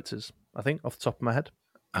active characters, I think, off the top of my head.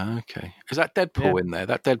 Okay. Is that Deadpool in there?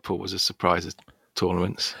 That Deadpool was a surprise at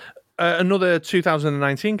tournaments. Another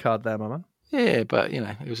 2019 card there, my man. Yeah, but,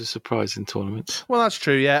 it was a surprise in tournaments. Well, that's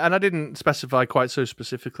true, yeah. And I didn't specify quite so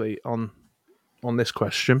specifically on this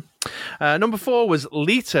question. Number 4 was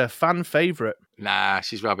Lita, fan favourite. Nah,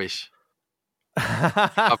 she's rubbish.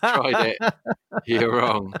 I've tried it. You're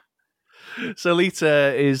wrong. So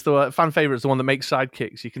Lita is the fan favourite, is the one that makes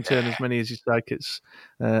sidekicks. You can turn as many as your sidekicks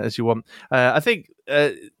as you want. I think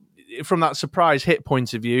from that surprise hit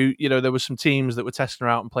point of view, there were some teams that were testing her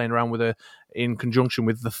out and playing around with her in conjunction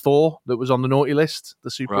with the Thor that was on the naughty list,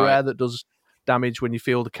 the super rare that does damage when you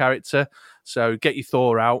field a character. So get your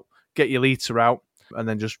Thor out, get your Lita out, and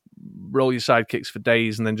then just roll your sidekicks for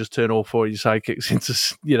days, and then just turn all 4 of your sidekicks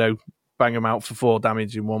into, bang them out for 4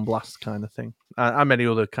 damage in one blast kind of thing. And many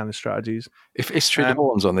other kind of strategies. If Istrid of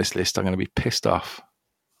Horn's on this list, I'm going to be pissed off.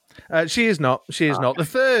 She is not. She is not. The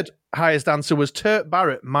third highest answer was Turt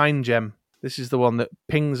Barrett, Mind Gem. This is the one that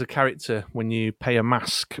pings a character when you pay a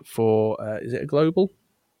mask for, is it a global?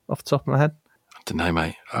 Off the top of my head? I don't know,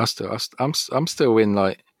 mate. I'm still in,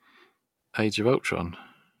 like, Age of Ultron.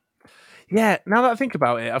 Yeah, now that I think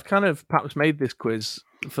about it, I've kind of perhaps made this quiz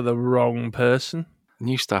for the wrong person.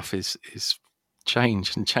 New stuff is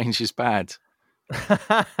change, and change is bad.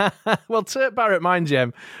 Well, Turt Barrett Mind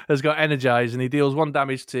Gem has got Energize, and he deals 1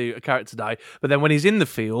 damage to a character die. But then when he's in the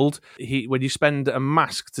field, when you spend a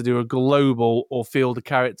mask to do a global or field a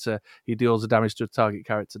character, he deals a damage to a target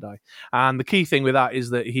character die. And the key thing with that is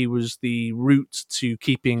that he was the route to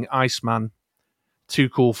keeping Iceman too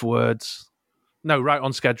cool for words. No, right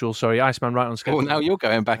on schedule. Sorry, Iceman right on schedule. Oh, now you're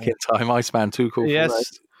going back in time. Iceman too cool for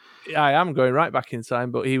words. I am going right back in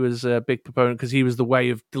time, but he was a big proponent because he was the way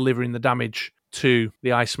of delivering the damage to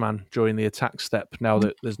the Iceman during the attack step, now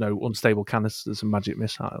that there's no unstable canisters and magic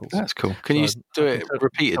missiles. That's cool. Can you do it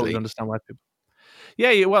repeatedly? Totally understand why people...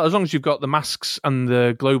 Yeah, well, as long as you've got the masks and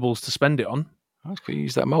the globals to spend it on. Oh, if you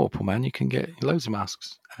use that multiple, man, you can get loads of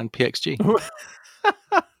masks and PXG.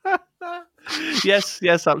 Yes,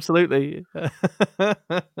 absolutely.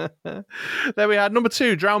 There we had number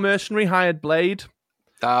 2, Drow Mercenary, Hired Blade.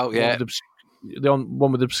 Oh, yeah. The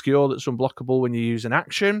one with Obscure that's unblockable when you use an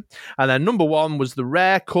action. And then number 1 was the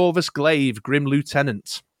rare Corvus Glaive, Grim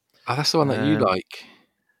Lieutenant. Oh, that's the one that you like.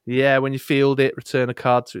 Yeah, when you field it, return a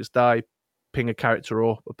card to its die, ping a character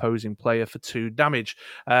or opposing player for 2 damage.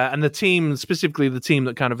 And the team, specifically the team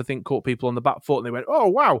that kind of, I think, caught people on the back foot and they went, oh,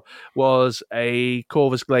 wow, was a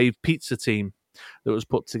Corvus Glaive pizza team that was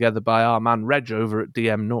put together by our man Reg over at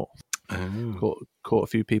DM North. Caught a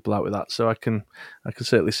few people out with that, so I can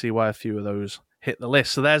certainly see why a few of those hit the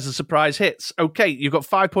list. So there's the surprise hits. Okay, you've got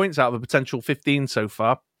 5 points out of a potential 15 so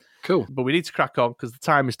far. Cool. But we need to crack on because the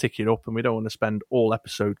time is ticking up and we don't want to spend all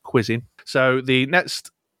episode quizzing. So the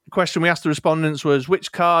next question we asked the respondents was,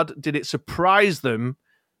 which card did it surprise them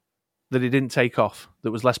that it didn't take off,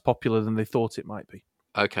 that was less popular than they thought it might be?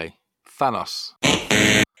 Okay. Thanos.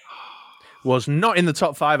 Was not in the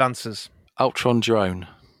top 5 answers. Ultron Drone.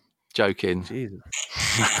 Joking. Jesus.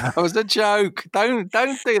 That was a joke. Don't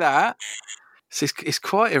do that. It's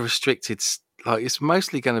quite a restricted. Like, it's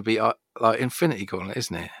mostly going to be like Infinity Gauntlet,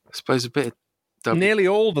 isn't it? I suppose a bit of Nearly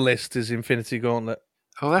all the list is Infinity Gauntlet.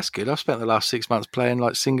 Oh, that's good. I've spent the last 6 months playing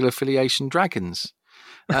like single affiliation dragons.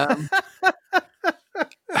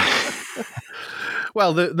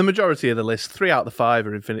 Well, the majority of the list, 3 out of the 5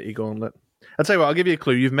 are Infinity Gauntlet. I'll tell you what, I'll give you a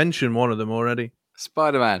clue. You've mentioned one of them already.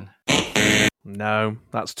 Spider-Man. No,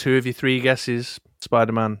 that's 2 of your 3 guesses.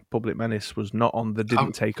 Spider-Man Public Menace was not on the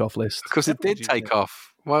didn't take off list. Because it did take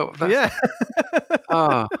off. Well, yeah.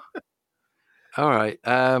 Oh. All right.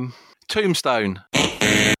 Tombstone.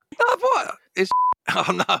 Oh, what?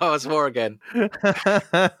 Oh, no, I swore again.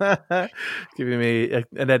 Giving me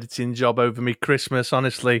an editing job over me Christmas,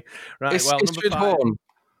 honestly. Right, it's Istrid Horn.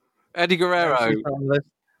 Eddie Guerrero.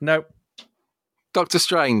 No. Doctor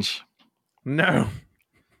Strange. No.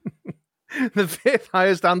 The 5th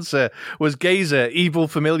highest answer was Gazer, Evil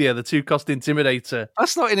Familiar, the 2-cost Intimidator.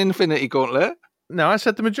 That's not an Infinity Gauntlet. No, I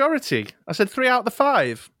said the majority. I said 3 out of the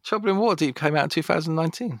 5. Trouble in Waterdeep came out in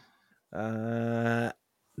 2019.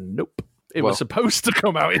 Nope. It was supposed to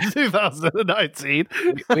come out in 2019.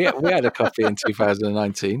 we had a copy in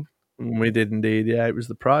 2019. We did indeed, yeah. It was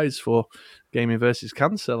the prize for Gaming versus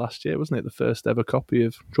Cancer last year, wasn't it? The first ever copy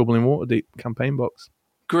of Trouble in Waterdeep campaign box.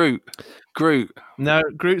 Groot. No,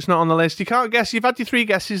 Groot's not on the list. You can't guess. You've had your 3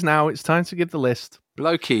 guesses now. It's time to give the list.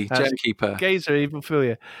 Loki, Gemkeeper. Gazer, Evil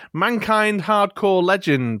Filia. Mankind Hardcore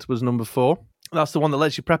Legend was number 4. That's the one that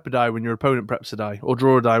lets you prep a die when your opponent preps a die, or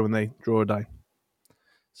draw a die when they draw a die.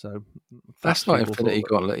 So that's not Infinity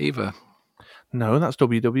Gauntlet either. No, that's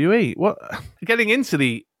WWE. What? Getting into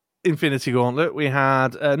the Infinity Gauntlet, we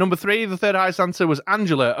had number 3. The third highest answer was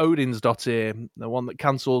Angela, Odin's daughter, the one that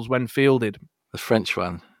cancels when fielded. The French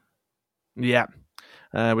one. Yeah.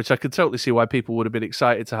 Which I could totally see why people would have been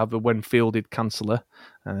excited to have a when fielded canceller,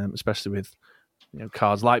 especially with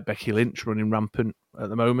cards like Becky Lynch running rampant at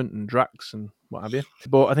the moment and Drax and what have you.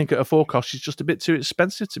 But I think at a 4 cost, she's just a bit too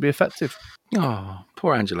expensive to be effective. Oh,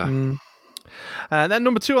 poor Angela. And then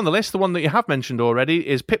number 2 on the list, the one that you have mentioned already,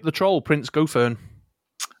 is Pip the Troll, Prince Gofern.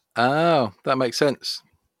 Oh, that makes sense.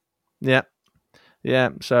 Yeah.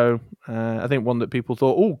 So I think one that people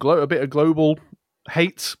thought, a bit of global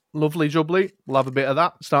hate, lovely jubbly. We'll have a bit of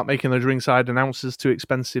that. Start making those ringside announcers too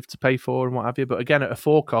expensive to pay for and what have you. But again, at a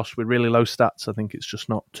 4 cost with really low stats, I think it's just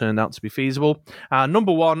not turned out to be feasible.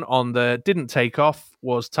 Number 1 on the didn't take off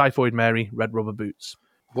was Typhoid Mary, Red Rubber Boots.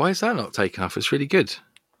 Why is that not taken off? It's really good.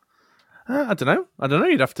 I don't know.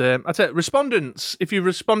 You'd have to. I tell you, respondents, if you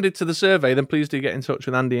responded to the survey, then please do get in touch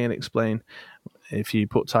with Andy and explain if you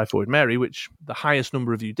put Typhoid Mary, which the highest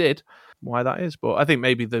number of you did, why that is. But I think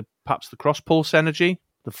maybe perhaps the cross pulse energy,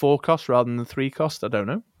 the 4 cost rather than the 3 cost. I don't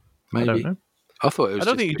know. Maybe. I don't know. I thought it was. I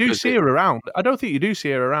don't think you do see her around. I don't think you do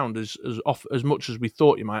see her around as much as we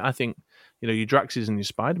thought you might. I think your Draxes and your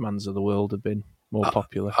Spider-Mans of the world have been more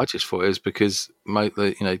popular. I just thought it was because I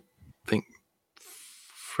think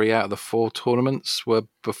 3 out of the 4 tournaments were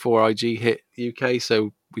before IG hit UK,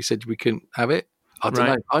 so we said we couldn't have it. I don't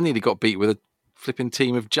know. I nearly got beat with a flipping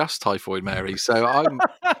team of just Typhoid Mary, so I'm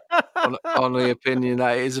on the opinion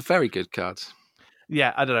that it is a very good card.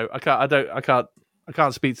 Yeah, I don't know. I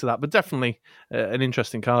can't speak to that, but definitely an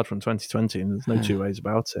interesting card from 2020, and there's no 2 ways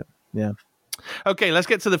about it. Yeah. Okay, let's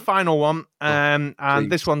get to the final one, and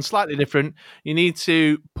this one's slightly different. You need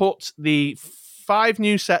to put the 5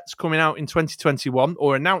 new sets coming out in 2021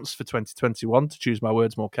 or announced for 2021, to choose my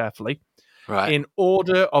words more carefully, in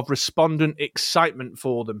order of respondent excitement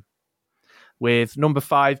for them, with number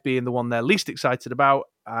 5 being the one they're least excited about,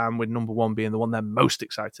 and with number 1 being the one they're most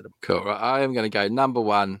excited about. Cool. Right, I am going to go number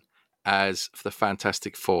 1 as for the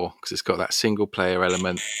Fantastic Four, because it's got that single player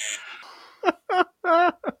element.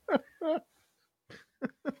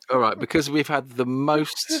 All right, because we've had the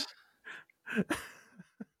most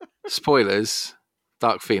spoilers,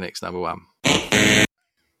 Dark Phoenix, number 1. Oh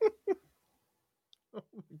my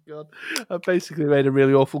God. I basically made a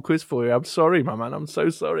really awful quiz for you. I'm sorry, my man. I'm so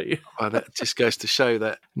sorry. Well, that just goes to show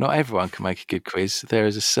that not everyone can make a good quiz. There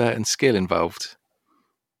is a certain skill involved.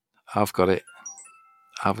 I've got it.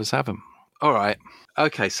 Others haven't. All right.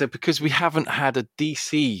 Okay, so because we haven't had a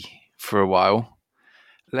DC for a while,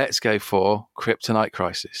 let's go for Kryptonite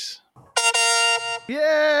Crisis.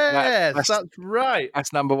 Yes, that's right.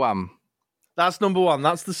 That's number 1. That's number 1.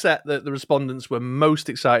 That's the set that the respondents were most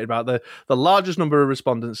excited about. The largest number of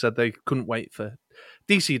respondents said they couldn't wait for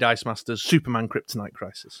DC Dice Masters Superman Kryptonite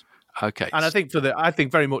Crisis. Okay. And I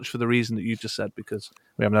think very much for the reason that you just said, because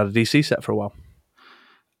we haven't had a DC set for a while.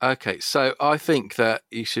 Okay, so I think that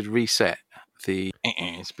you should reset the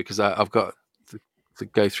because I've got to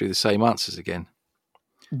go through the same answers again.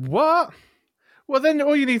 What? Well, then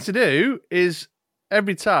all you need to do is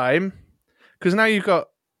every time, because now you've got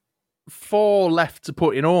 4 left to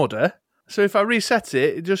put in order. So if I reset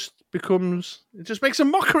it, it just makes a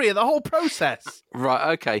mockery of the whole process.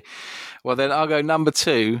 Right, okay. Well, then I'll go number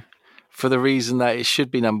 2 for the reason that it should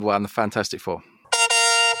be number 1, the Fantastic Four.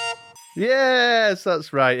 Yes,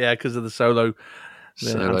 that's right. Yeah, because of the solo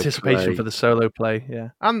anticipation play. For the solo play. Yeah,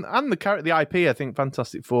 and the IP. I think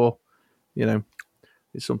Fantastic Four,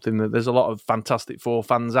 is something that there's a lot of Fantastic Four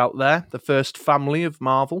fans out there. The first family of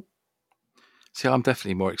Marvel. See, I'm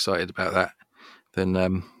definitely more excited about that than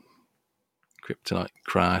Kryptonite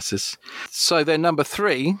Crisis. So then number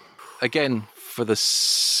 3, again for the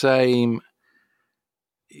same.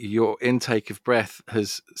 Your intake of breath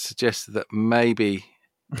has suggested that maybe.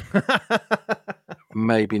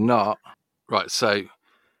 Maybe not. Right, so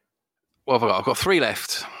what have I got? I've got 3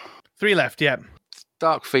 left. 3 left, yeah.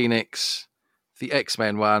 Dark Phoenix, the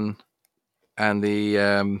X-Men one, and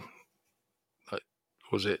the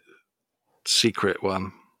was it Secret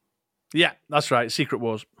one? Yeah, that's right. Secret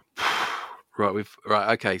Wars. Right.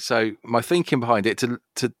 Okay. So my thinking behind it to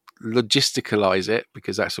logisticalize it,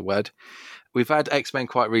 because that's a word. We've had X-Men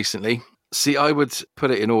quite recently. See, I would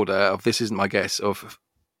put it in order of, this isn't my guess, of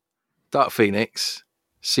Dark Phoenix,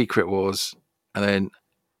 Secret Wars, and then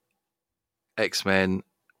X-Men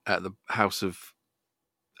at the House of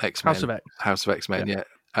X-Men. House of X-Men, yeah,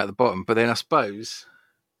 at the bottom. But then I suppose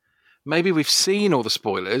maybe we've seen all the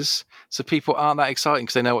spoilers, so people aren't that excited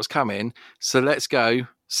because they know what's coming. So let's go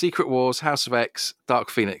Secret Wars, House of X, Dark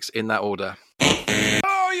Phoenix in that order.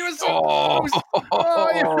 Oh, you were so close. Oh,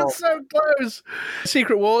 you were so close.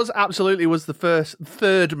 Secret Wars absolutely was the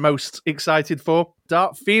third most excited for.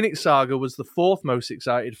 Dark Phoenix Saga was the fourth most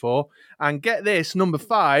excited for. And get this, number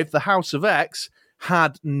 5, The House of X,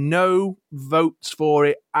 had no votes for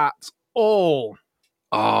it at all.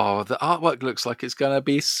 Oh, the artwork looks like it's going to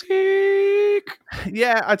be sick.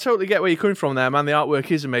 Yeah, I totally get where you're coming from there, man. The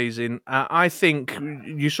artwork is amazing. I think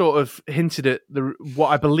you sort of hinted at what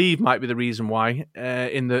I believe might be the reason why,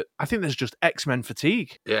 in that I think there's just X-Men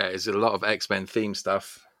fatigue. Yeah, there's a lot of X-Men theme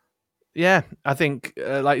stuff. Yeah, I think,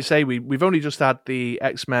 like you say, we've only just had the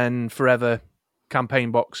X-Men Forever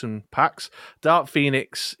campaign box and packs. Dark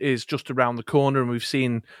Phoenix is just around the corner, and we've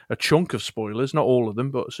seen a chunk of spoilers, not all of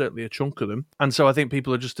them, but certainly a chunk of them. And so I think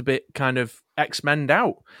people are just a bit kind of X-Men'd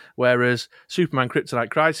out, whereas Superman Kryptonite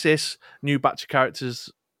Crisis, new batch of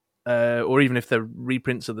characters, or even if they're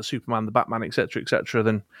reprints of the Superman, the Batman, etc.,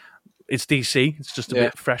 then it's DC. It's just a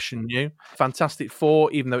bit fresh and new. Fantastic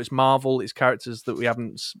Four, even though it's Marvel, it's characters that we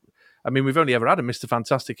haven't... I mean, we've only ever had a Mr.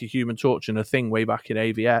 Fantastic, a Human Torch, and a Thing way back in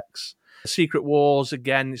AVX. Secret Wars,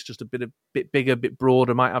 again, it's just a bit bigger, a bit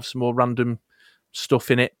broader, might have some more random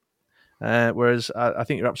stuff in it. Whereas I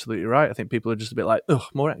think you're absolutely right. I think people are just a bit like, ugh,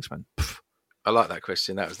 more X-Men. Pff. I like that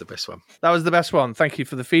question. That was the best one. That was the best one. Thank you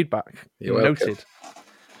for the feedback. You're welcome.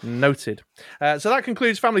 Noted. So that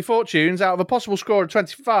concludes Family Fortunes. Out of a possible score of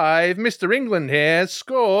 25, Mr. England here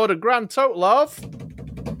scored a grand total of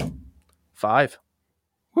 5.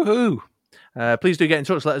 Woohoo! Please do get in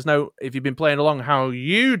touch. Let us know if you've been playing along how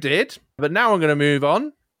you did. But now I'm going to move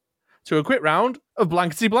on to a quick round of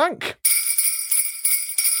Blankety Blank.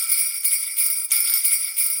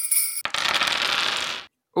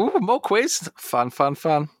 Ooh, more quiz. Fun.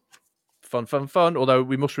 Fun. Although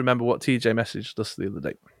we must remember what TJ messaged us the other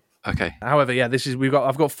day. Okay. However, yeah,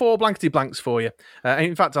 I've got 4 Blankety Blanks for you.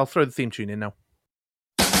 In fact, I'll throw the theme tune in now.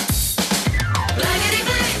 Blankety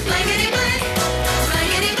blank, blankety blank.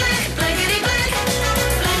 Blankety blank, blankety blank.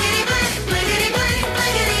 Blankety blank, blankety blank,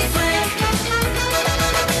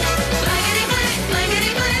 blankety blank. Blankety blank, blankety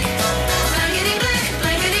blank. Blankety blank,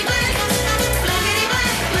 blankety blank. Blankety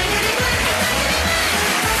blank,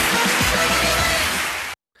 blankety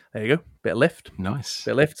blank. There you go. Bit of lift. Nice.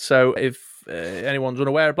 Bit of lift. So if anyone's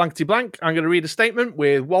unaware of Blankety Blank, I'm going to read a statement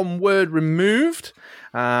with one word removed,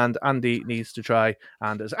 and Andy needs to try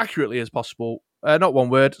and as accurately as possible, not one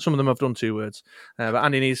word, some of them have done 2 words, but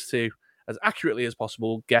Andy needs to, as accurately as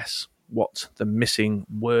possible, guess what the missing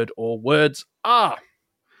word or words are.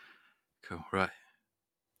 Cool, right.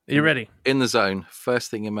 Are you ready? In the zone.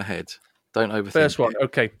 First thing in my head. Don't overthink First one, it.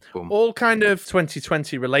 okay. Boom. All kind of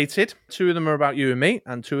 2020 related. 2 of them are about you and me,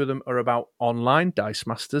 and 2 of them are about online Dice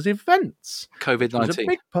Masters events. COVID-19. It was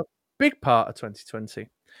a big part of 2020.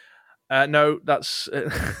 No, that's...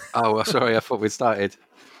 Oh, well, sorry, I thought we'd started.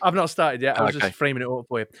 I've not started yet. I was just framing it up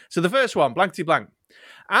for you. So the first one, Blankety Blank.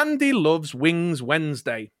 Andy loves Wings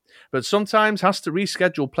Wednesday, but sometimes has to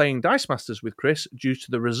reschedule playing Dice Masters with Chris due to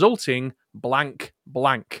the resulting blank.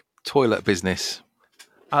 Toilet business.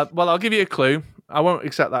 Well, I'll give you a clue. I won't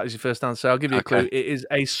accept that as your first answer. I'll give you a clue. It is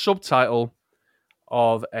a subtitle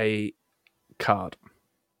of a card.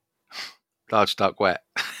 Large, dark, wet.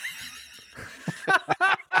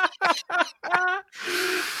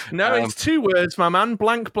 No, it's 2 words, my man.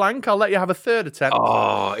 Blank. I'll let you have a third attempt.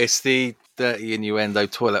 Oh, it's the dirty innuendo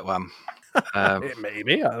toilet one.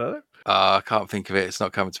 Maybe, I don't know. I can't think of it. It's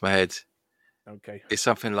not coming to my head. Okay. It's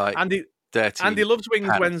something like Andy dirty. loves Wings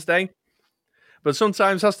pan. Wednesday, but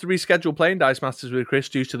sometimes has to reschedule playing Dice Masters with Chris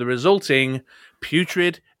due to the resulting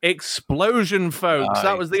putrid explosion, folks. Nice.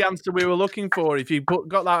 That was the answer we were looking for. If you got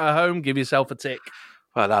that at home, give yourself a tick.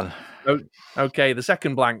 Well done. Okay, the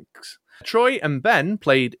second blanks. Troy and Ben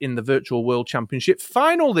played in the Virtual World Championship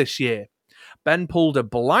final this year. Ben pulled a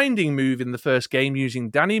blinding move in the first game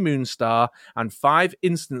using Danny Moonstar and 5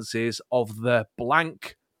 instances of the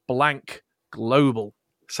blank global.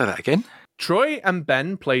 Say that again. Troy and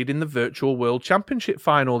Ben played in the Virtual World Championship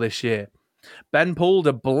final this year. Ben pulled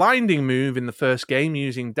a blinding move in the first game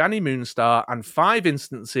using Danny Moonstar and 5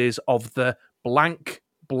 instances of the blank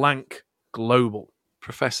global.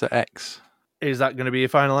 Professor X. Is that going to be your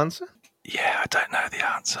final answer? Yeah, I don't know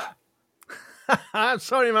the answer. I'm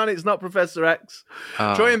sorry, man, it's not Professor X.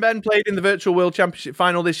 Oh. Troy and Ben played in the Virtual World Championship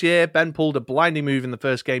final this year. Ben pulled a blinding move in the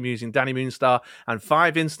first game using Danny Moonstar and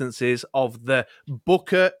 5 instances of the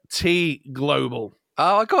Booker T Global.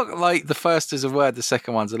 Oh, I got like the first is a word, the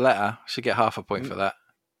second one's a letter. Should get half a point for that.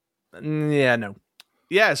 Yeah, no.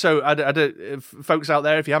 Yeah, so folks out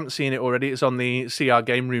there, if you haven't seen it already, it's on the CR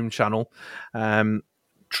Game Room channel.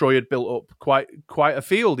 Troy had built up quite a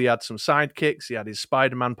field. He had some sidekicks. He had his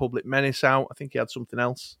Spider-Man Public Menace out. I think he had something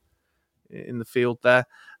else in the field there.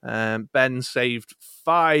 Ben saved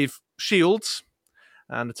 5 shields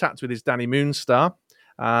and attacked with his Danny Moonstar,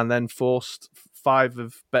 and then forced 5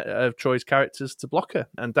 of Troy's characters to block her.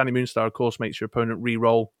 And Danny Moonstar, of course, makes your opponent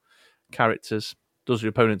re-roll characters. Does your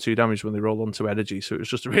opponent 2 damage when they roll onto energy. So it was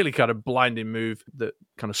just a really kind of blinding move that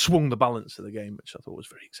kind of swung the balance of the game, which I thought was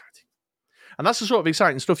very exciting. And that's the sort of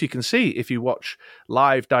exciting stuff you can see if you watch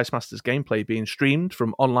live Dice Masters gameplay being streamed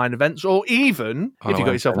from online events, or even if you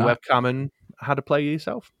got yourself a webcam and had a play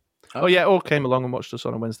yourself. Oh, yeah, or came along and watched us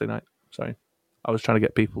on a Wednesday night. Sorry. I was trying to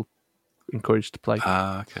get people encouraged to play.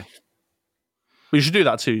 Okay. Well, you should do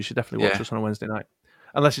that too. You should definitely watch us on a Wednesday night.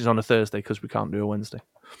 Unless it's on a Thursday, because we can't do a Wednesday.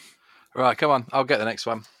 Right, come on. I'll get the next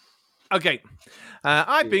one. Okay.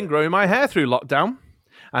 I've been growing my hair through lockdown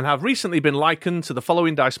and have recently been likened to the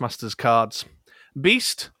following Dice Masters cards: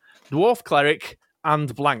 Beast, Dwarf Cleric,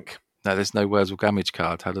 and blank. No, there's no Words with Damage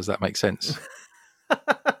card. How does that make sense?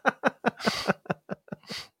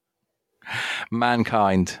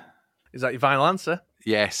 Mankind. Is that your final answer?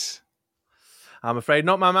 Yes. I'm afraid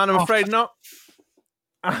not, my man. I'm afraid not.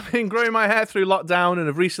 I've been growing my hair through lockdown and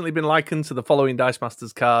have recently been likened to the following Dice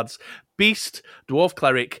Masters cards: Beast, Dwarf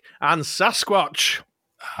Cleric, and Sasquatch.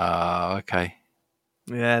 Okay.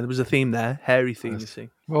 Yeah, there was a theme there. Hairy theme, you see.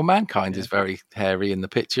 Well, Mankind is very hairy in the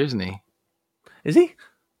picture, isn't he? Is he?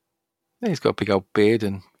 Yeah, he's got a big old beard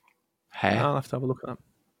and hair. I'll have to have a look at that.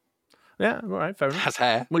 Yeah, all right, fair enough. Has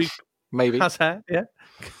hair. Well, Maybe. has hair, yeah.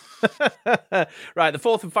 Right, the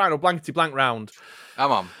fourth and final blankety blank round.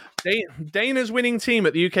 Come on. Dana's winning team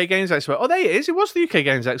at the UK Games Expo. Oh, there it is. It was the UK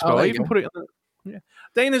Games Expo. I even put it on the... Yeah.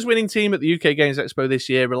 Dana's winning team at the UK Games Expo this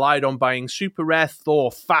year relied on buying super rare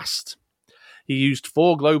Thor fast. He used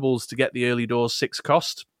 4 globals to get the early doors 6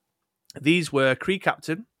 cost. These were Kree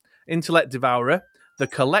Captain, Intellect Devourer, The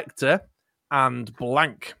Collector, and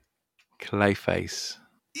blank. Clayface.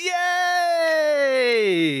 Yay!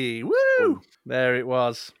 Woo! Ooh. There it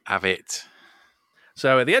was. Have it.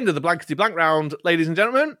 So at the end of the blankety blank round, ladies and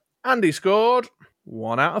gentlemen, Andy scored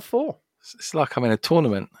 1 out of 4. It's like I'm in a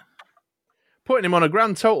tournament. Putting him on a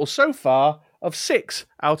grand total so far of 6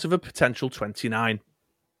 out of a potential 29.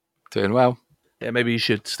 Doing well. Yeah, maybe you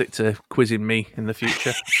should stick to quizzing me in the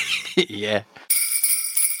future. Yeah.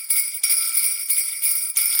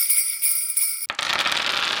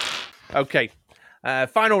 Okay.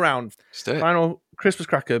 Final round. Let's do it. Final Christmas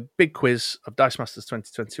cracker big quiz of Dice Masters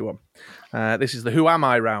 2021. This is the Who Am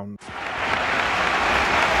I round.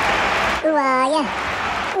 Ooh,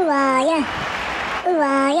 yeah. Ooh, yeah. Ooh,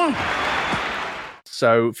 yeah.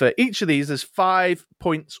 So for each of these, there's 5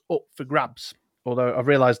 points up for grabs. Although I've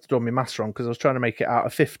realised I've done my maths wrong because I was trying to make it out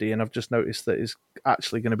of 50 and I've just noticed that it's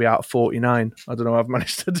actually going to be out of 49. I don't know how I've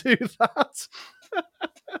managed to do that.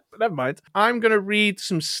 But never mind. I'm going to read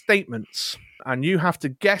some statements and you have to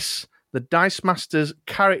guess the Dice Masters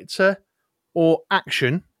character or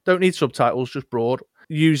action. Don't need subtitles, just broad.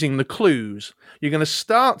 Using the clues. You're going to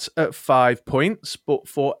start at 5 points, but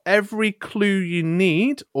for every clue you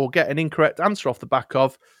need or get an incorrect answer off the back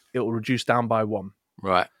of, it will reduce down by 1.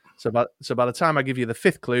 Right. So by the time I give you the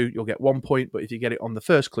 5th clue, you'll get 1 point, but if you get it on the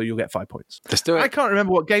first clue, you'll get 5 points. Let's do it. I can't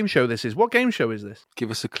remember what game show this is. What game show is this?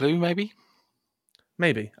 Give us a clue, maybe?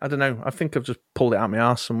 Maybe. I don't know. I think I've just pulled it out of my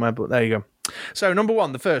arse somewhere, but there you go. So, number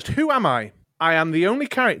 1, the first. Who am I? I am the only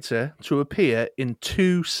character to appear in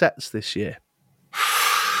 2 sets this year.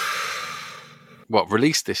 What,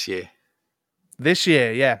 released this year? This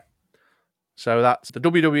year, yeah. So that's the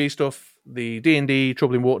WWE stuff, the D&D,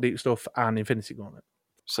 Trouble in Waterdeep stuff, and Infinity Gauntlet.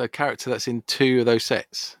 So a character that's in 2 of those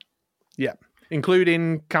sets? Yeah,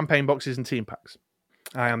 including campaign boxes and team packs.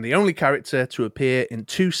 I am the only character to appear in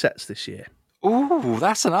 2 sets this year. Ooh,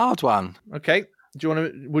 that's an hard one. Okay.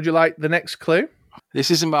 Would you like the next clue? This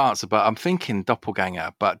isn't my answer, but I'm thinking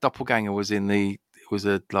Doppelganger. But Doppelganger was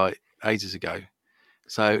like ages ago.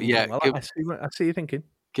 So yeah, Well, I see you thinking.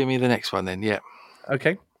 Give me the next one then. Yeah.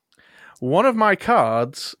 Okay. One of my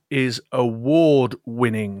cards is award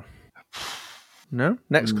winning. No?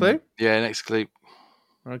 Next clue? Yeah, next clue.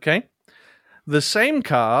 Okay. The same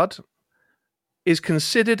card is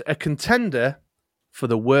considered a contender for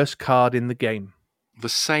the worst card in the game? The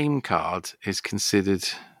same card is considered.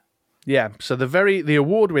 Yeah, so the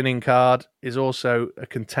award-winning card is also a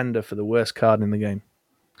contender for the worst card in the game.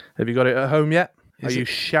 Have you got it at home yet? Is Are you it-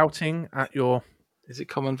 shouting at your Is it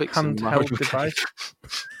Common Vixen? handheld device?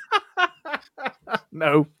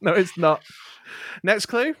 No, it's not. Next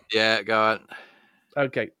clue. Yeah, go on.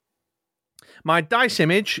 Okay. My dice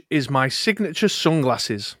image is my signature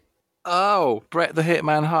sunglasses. Oh, Bret the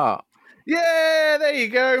Hitman Hart. Yeah, there you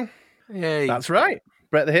go. Yay. That's right.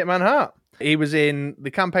 Bret the Hitman Hart. He was in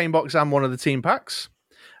the campaign box and one of the team packs.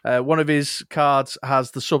 One of his cards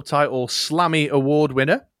has the subtitle Slammy Award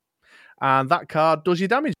Winner. And that card does you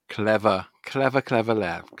damage. Clever. Clever.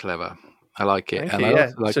 I like it. Thank And you, I yeah.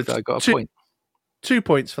 also like So that I got a two- point. 2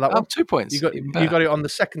 points for that Oh, one. 2 points. You Even got better. it on the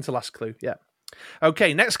second to last clue. Yeah.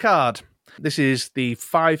 Okay, next card. This is the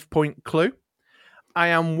 5-point clue. I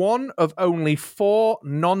am one of only 4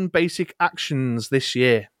 non-basic actions this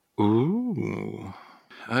year. Ooh.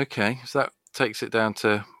 Okay, so that takes it down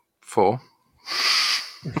to 4.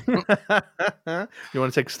 You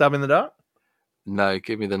want to take a stab in the dark? No,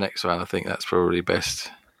 give me the next one. I think that's probably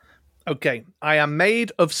best. Okay. I am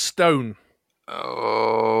made of stone.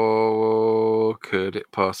 Oh, could it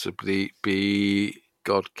possibly be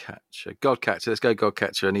Godcatcher? Godcatcher. Let's go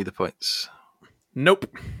Godcatcher. I need the points. Nope.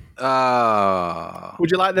 Ah.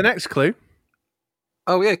 Would you like the next clue?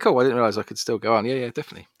 Oh, yeah, cool. I didn't realise I could still go on. Yeah,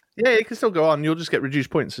 definitely. Yeah, you can still go on. You'll just get reduced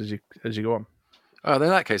points as you go on. Oh, then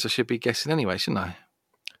in that case, I should be guessing anyway, shouldn't I?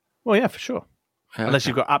 Well, yeah, for sure. Yeah, Unless okay.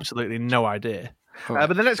 you've got absolutely no idea. All right.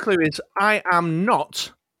 But the next clue is I am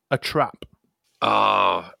not a trap.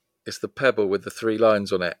 Oh, it's the pebble with the 3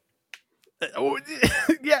 lines on it. Oh,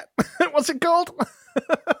 yeah. What's it called?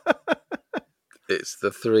 It's the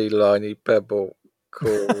 3-liney pebble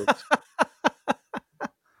called.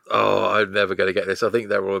 Oh, I'm never going to get this. I think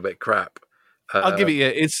they're all a bit crap. I'll give it you.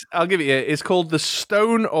 It's called the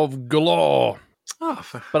Stone of Glor.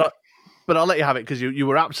 Oh, But I'll let you have it because you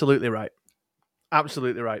were absolutely right.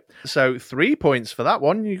 Absolutely right. So 3 points for that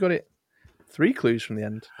one. You got it. 3 clues from the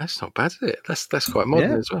end. that's not bad, is it? That's quite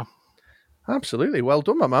modern Yeah. as well. Absolutely. Well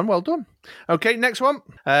done, my man. Well done. Okay, next one.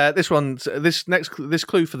 This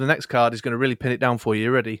clue for the next card is going to really pin it down for you.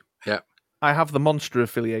 You ready? Yeah. I have the monster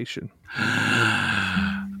affiliation.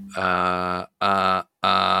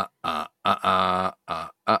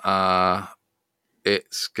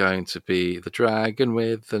 It's going to be the dragon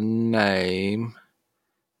with the name.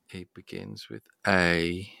 It begins with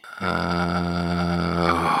A.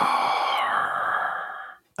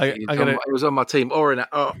 It was on my team.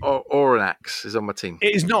 Oranax is on my team.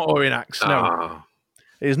 It is not Orinax. No, Oh,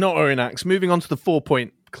 it is not Orinax. Moving on to the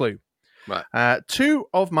 4-point clue. right. 2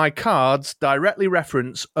 of my cards directly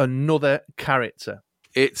reference another character.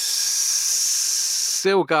 It's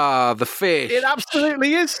Silgar the fish. It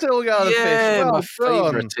absolutely is Stilgar the yeah, fish. my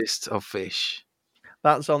Well done. favouriteest of fish.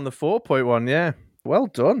 That's on the 4-point one, yeah. Well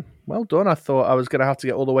done. Well done. I thought I was going to have to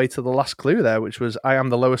get all the way to the last clue there, which was I am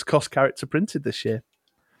the lowest cost character printed this year.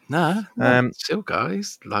 No, Um, Silgar,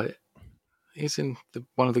 he's in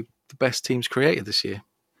one of the best teams created this year.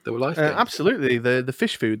 The Life Game. Absolutely. The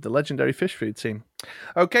fish food, the legendary fish food team.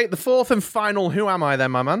 Okay, the 4th and final Who Am I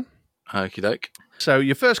then, my man? Okie doke. So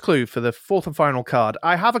your first clue for the 4th and final card.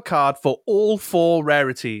 I have a card for all 4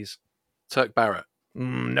 rarities. Turk Barrett.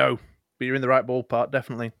 No, but you're in the right ballpark,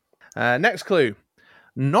 definitely. Next clue.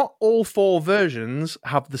 Not all 4 versions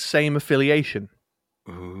have the same affiliation.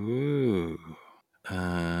 Ooh.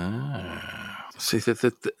 See,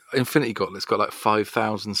 the Infinity Gauntlet's got like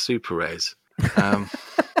 5,000 super rares.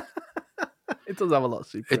 It does have a lot of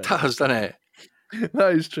super. It does, doesn't it?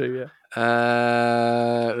 That is true,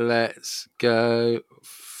 yeah. Let's go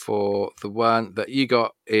for the one that you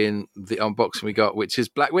got in the unboxing we got, which is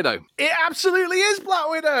Black Widow. It absolutely is Black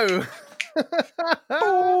Widow.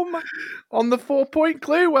 Boom! On the 4-point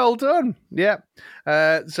clue. Well done. Yeah.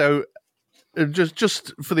 So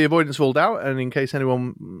just for the avoidance of all doubt, and in case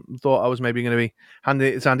anyone thought I was maybe going to be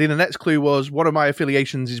handing it to Andy, the next clue was one of my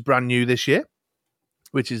affiliations is brand new this year,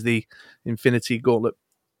 which is the Infinity Gauntlet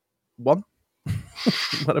 1,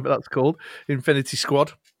 whatever that's called, Infinity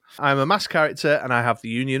Squad. I'm a masked character, and I have the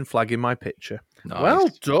Union flag in my picture. Nice. Well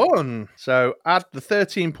done. So add the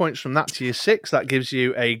 13 points from that to your 6. That gives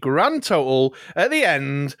you a grand total at the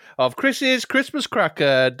end of Chris's Christmas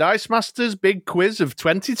Cracker Dice Masters Big Quiz of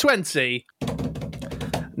 2020.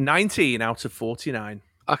 19 out of 49.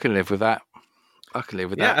 I can live with that.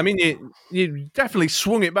 Yeah, I mean, you definitely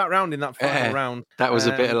swung it back round in that final round. That was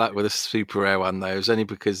a bit of luck with a super rare one, though. It was only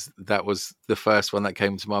because that was the first one that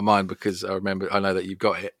came to my mind because I know that you've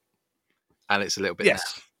got it, and it's a little bit.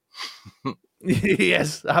 Yes.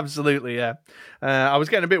 Yes, absolutely. Yeah. I was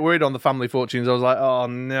getting a bit worried on the family fortunes. I was like, oh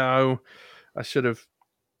no, I should have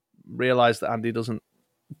realised that Andy doesn't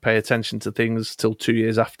pay attention to things till 2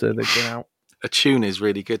 years after they've been out. A tune is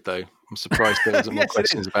really good, though. I'm surprised there wasn't more Yes, it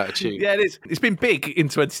questions is. about a tune. Yeah, it is. It's been big in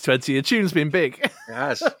 2020. A tune's been big. It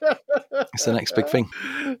has. It's the next big thing.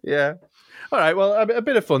 Yeah. All right. Well, a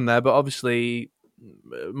bit of fun there, but obviously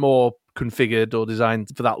more configured or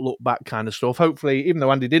designed for that look back kind of stuff. Hopefully, even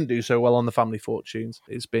though Andy didn't do so well on the family fortunes,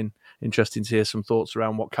 it's been interesting to hear some thoughts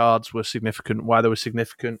around what cards were significant, why they were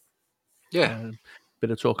significant. Yeah.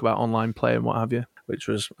 Bit of talk about online play and what have you, which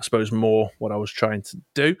was, I suppose, more what I was trying to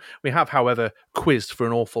do. We have, however, quizzed for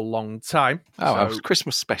an awful long time. Oh, so- it was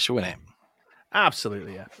Christmas special, isn't it?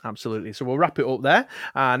 Absolutely, yeah, absolutely. So we'll wrap it up there.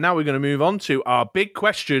 Now we're going to move on to our big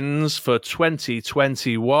questions for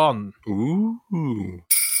 2021. Ooh.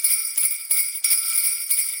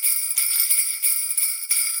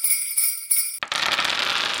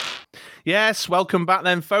 Yes, welcome back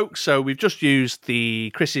then, folks. So we've just used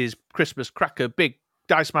the Chris's Christmas Cracker Big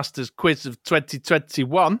Dice Masters quiz of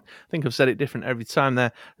 2021. I think I've said it different every time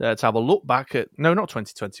there, to have a look back at, no, not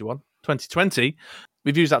 2021, 2020.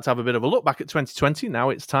 We've used that to have a bit of a look back at 2020. Now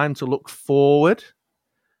it's time to look forward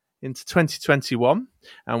into 2021.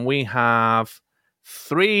 And we have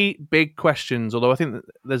 3 big questions, although I think that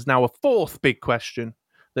there's now a 4th big question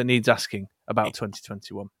that needs asking about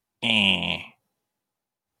 2021.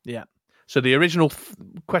 Yeah. So the original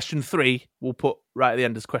question 3 we'll put right at the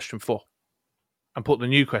end as question 4 and put the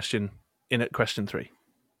new question in at question 3.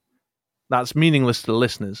 That's meaningless to the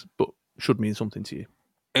listeners, but should mean something to you.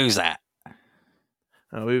 Who's that?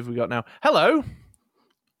 Who have we got now? Hello.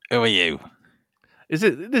 Who are you? Is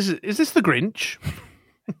this the Grinch?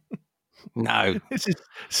 No, This is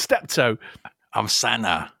Steptoe. I'm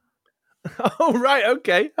Santa. Oh, right.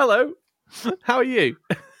 Okay. Hello. How are you?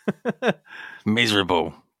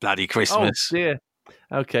 Miserable. Bloody Christmas. Oh, dear.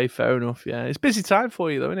 Okay, fair enough. Yeah. It's busy time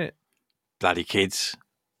for you, though, isn't it? Bloody kids.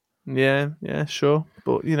 Yeah, sure.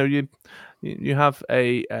 But, you have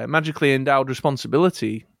a magically endowed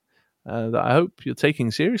responsibility that I hope you're taking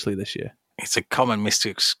seriously this year. It's a common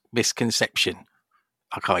misconception.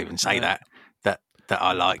 I can't even say that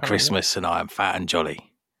I like Apparently. Christmas and I am fat and jolly.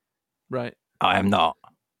 Right. I am not.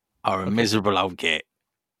 I'm a miserable old git.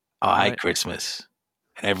 I hate Right. Christmas.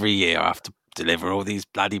 And every year I have to deliver all these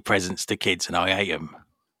bloody presents to kids and I hate them.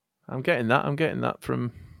 I'm getting that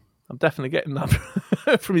from... I'm definitely getting that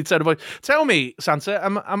from your tone of voice. Tell me, Santa,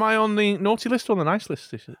 am I on the naughty list or the nice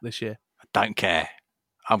list this year? I don't care.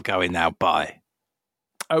 I'm going now. Bye.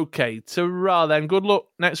 Okay, ta-ra then. Good luck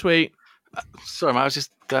next week. Sorry, mate. I was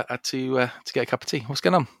just had to get a cup of tea. What's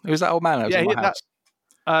going on? Who's that old man that was in my house?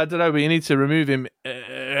 I don't know, but you need to remove him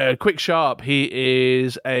quick sharp. He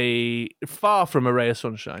is far from a ray of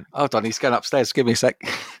sunshine. Hold on, he's going upstairs. Give me a sec.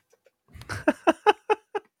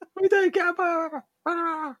 We don't get up.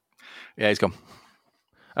 Yeah, he's gone.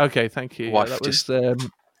 Okay, thank you. Wife that was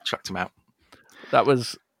Chucked him out. that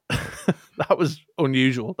was that was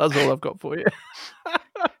unusual. That's all I've got for you.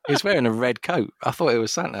 He was wearing a red coat. I thought it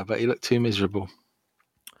was Santa, but he looked too miserable.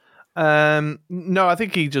 No, I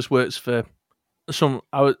think he just works for some.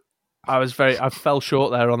 I fell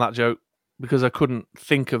short there on that joke because I couldn't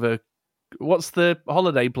think of what's the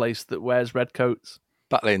holiday place that wears red coats?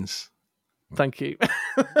 Butlins. Thank you.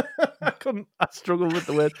 I struggled with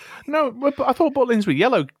the word. No, but I thought Butlins were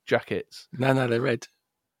yellow jackets. No, they're red.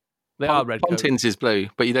 They are red coats. Pontins is blue,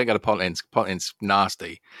 but you don't go to Pontins. Pontins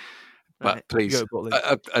nasty. But Right, please, go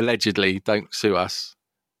Butlins. allegedly, don't sue us.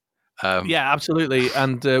 Yeah, absolutely.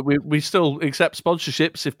 And we still accept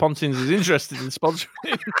sponsorships if Pontins is interested in sponsoring.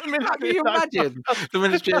 Can you imagine the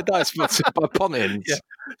Ministry of Dice sponsored by Pontins? Yeah.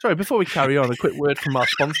 Sorry, before we carry on, a quick word from our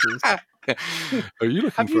sponsors. Are you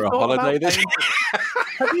looking Have for you a thought holiday about this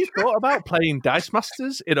Have you thought about playing Dice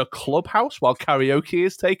Masters in a clubhouse while karaoke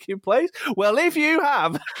is taking place? Well, if you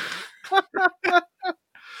have, I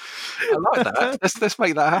like that. Let's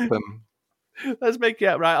make that happen. let's make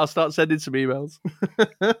it right. I'll start sending some emails.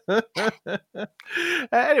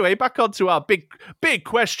 Anyway, back on to our big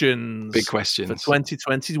questions. Big For questions.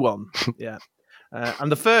 2021. Yeah.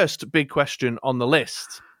 And the first big question on the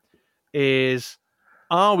list is,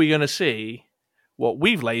 are we going to see what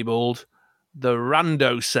we've labelled the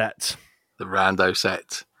rando set? The rando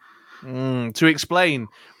set. To explain,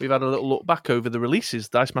 we've had a little look back over the releases,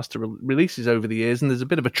 Dice Master releases over the years, and there's a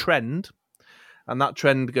bit of a trend. And that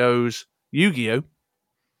trend goes Yu-Gi-Oh!,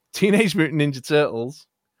 Teenage Mutant Ninja Turtles,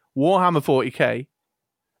 Warhammer 40k,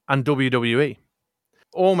 and WWE.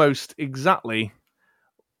 Almost exactly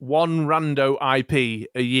one rando IP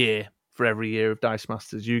a year for every year of Dice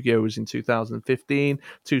Masters. Yu-Gi-Oh! Was in 2015,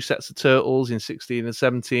 2 sets of Turtles in 16 and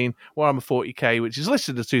 17, Warhammer 40k, which is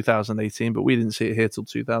listed as 2018, but we didn't see it here till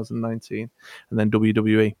 2019, and then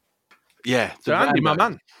WWE. Yeah. So, the Andy, my rando.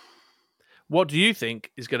 man, what do you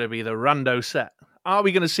think is going to be the rando set? Are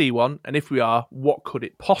we going to see one? And if we are, what could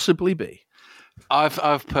it possibly be? I've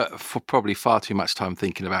put for probably far too much time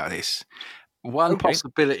thinking about this. One Okay.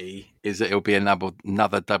 possibility is that it'll be another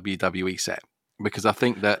WWE set, because I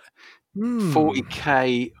think that Hmm.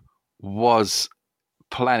 40k was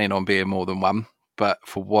planning on being more than one, but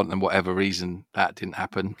for one and whatever reason that didn't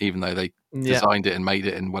happen, even though they Yeah. designed it and made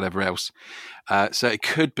it and whatever else. So it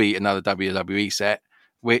could be another WWE set,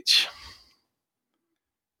 which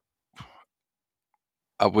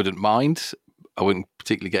I wouldn't mind. I wouldn't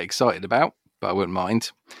particularly get excited about, but I wouldn't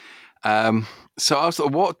mind. So I was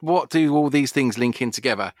like, what do all these things link in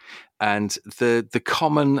together? And the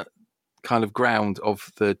common kind of ground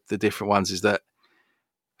of the different ones is that,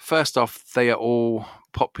 first off, they are all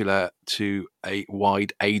popular to a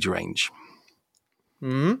wide age range.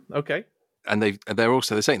 Okay. And they're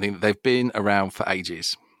also the same thing. They've been around for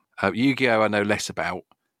ages. Yu-Gi-Oh! I know less about,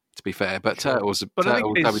 to be fair, but Sure. Turtles, But I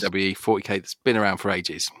think it's- WWE, 40k, that's been around for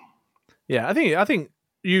ages. Yeah, I think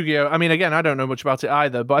Yu-Gi-Oh! I mean, again, I don't know much about it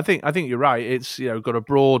either, but I think you're right. It's got a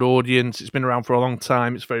broad audience. It's been around for a long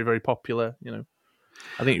time. It's very, very popular.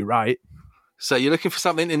 I think you're right. So you're looking for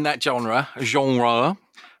something in that genre.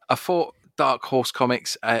 I thought Dark Horse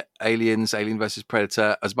Comics, Alien versus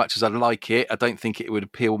Predator, as much as I'd like it, I don't think it would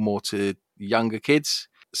appeal more to younger kids.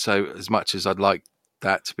 So as much as I'd like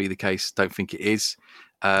that to be the case, don't think it is.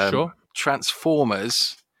 Sure.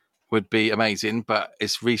 Transformers would be amazing, but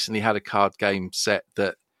it's recently had a card game set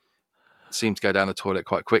that seemed to go down the toilet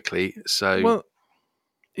quite quickly. So, Well,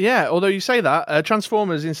 yeah. Although you say that,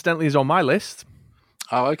 Transformers, incidentally, is on my list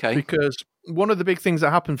oh, okay. because one of the big things that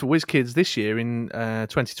happened for WizKids this year in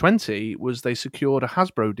 2020 was they secured a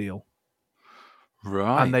Hasbro deal.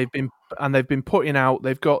 Right. And they've been putting out.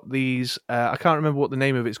 They've got these. I can't remember what the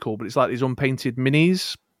name of it's called, but it's like these unpainted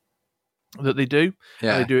minis that they do.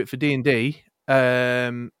 yeah. And they do it for D&D.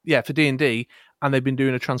 For D&D, and they've been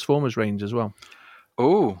doing a Transformers range as well.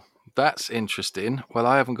 Oh, that's interesting. Well,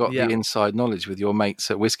 I haven't got Yeah. the inside knowledge with your mates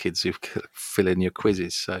at WizKids who fill in your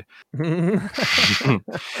quizzes. So,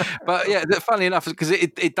 but yeah, funny enough, because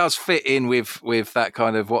it does fit in with that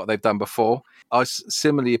kind of what they've done before. I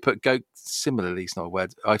similarly put similarly, it's not a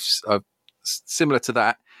word. I've similar to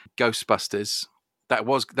that, Ghostbusters. That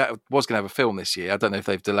was going to have a film this year. I don't know if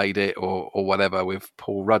they've delayed it or whatever, with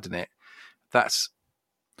Paul Rudd in it. That's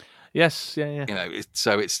Yes, yeah.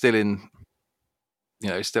 so it's still in,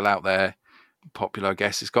 it's still out there, popular, I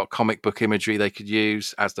guess. It's got comic book imagery they could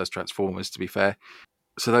use, as does Transformers, to be fair.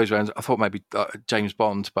 So those rounds, I thought maybe James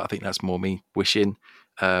Bond, but I think that's more me wishing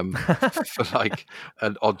for like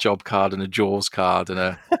an Odd Job card and a Jaws card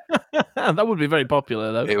and That would be very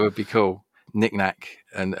popular, though. it would be cool. Knick-Knack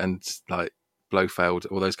and like Blofeld,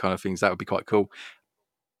 all those kind of things. That would be quite cool.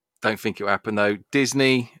 Don't think it will happen though.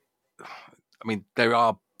 Disney, I mean, there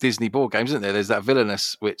are Disney board games, isn't there? There's that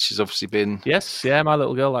Villainous, which has obviously been. Yes, yeah, my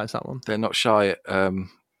little girl likes that one. They're not shy at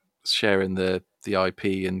sharing the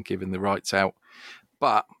IP and giving the rights out.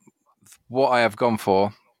 But what I have gone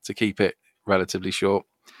for, to keep it relatively short,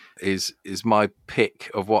 is my pick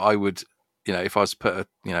of what I would, if I was to put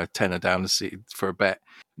a tenner down for a bet.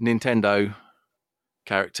 Nintendo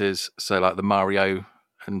characters, so like the Mario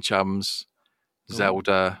and Chums,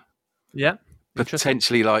 Zelda. Yeah.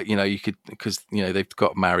 Potentially, like you could, because they've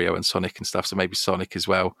got Mario and Sonic and stuff, so maybe Sonic as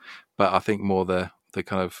well. But I think more the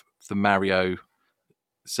kind of the Mario,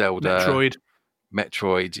 Zelda,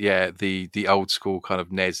 Metroid, yeah, the old school kind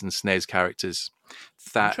of NES and SNES characters.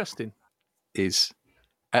 That Interesting. is,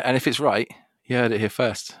 and if it's right, you heard it here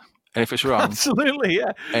first. And if it's wrong, Absolutely,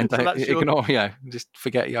 yeah. and So that's your- ignore, just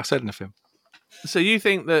forget I said anything. So you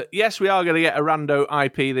think that, yes, we are going to get a rando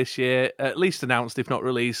IP this year, at least announced, if not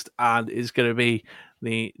released, and is going to be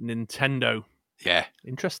the Nintendo. Yeah,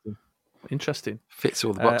 Interesting. fits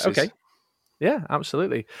all the boxes. Okay. Yeah,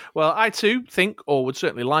 absolutely. Well, I too think, or would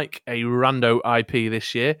certainly like, a rando IP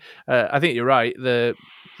this year. I think you're right. The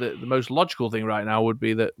most logical thing right now would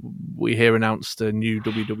be that we hear announced a new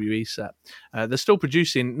WWE set. They're still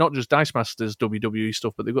producing not just Dice Masters WWE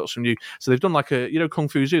stuff, but they've got some new. So they've done like a Kung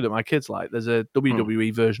Fu Zoo that my kids like. There's a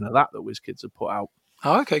WWE version of that WizKids have put out.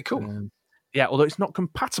 Oh, okay, cool. Yeah, although it's not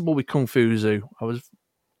compatible with Kung Fu Zoo. I was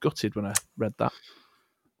gutted when I read that,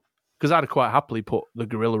 because I'd have quite happily put the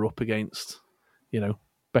gorilla up against,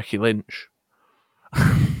 Becky Lynch.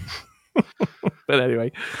 But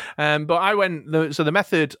anyway, but I went. So the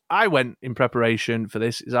method I went in preparation for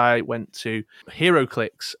this is I went to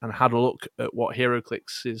HeroClix and had a look at what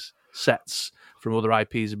HeroClix's sets from other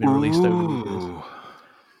IPs have been released over the years. Ooh.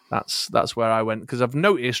 That's where I went, because I've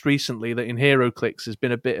noticed recently that in HeroClix there's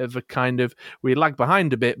been a bit of a kind of, we lag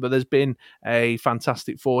behind a bit, but there's been a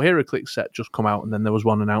Fantastic Four HeroClix set just come out, and then there was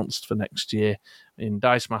one announced for next year in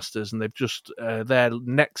Dice Masters, and they've just their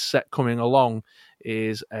next set coming along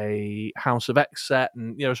is a House of X set,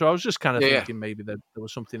 and so I was just kind of thinking maybe there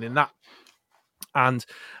was something in that. And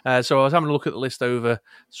so I was having a look at the list over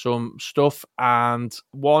some stuff, and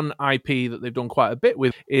one IP that they've done quite a bit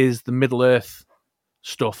with is the Middle Earth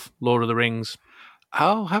stuff, Lord of the Rings.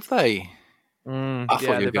 Oh, have they? I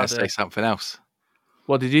thought you were going to say something else.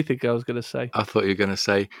 What did you think I was going to say? I thought you were going to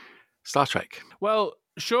say Star Trek. Well,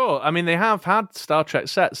 sure. I mean, they have had Star Trek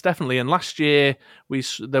sets, definitely. And last year,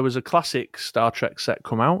 there was a classic Star Trek set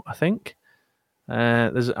come out, I think.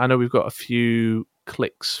 I know we've got a few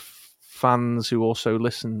Clicks fans who also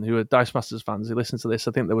listen, who are Dice Masters fans who listen to this.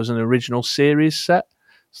 I think there was an original series set,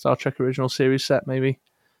 Star Trek original series set, maybe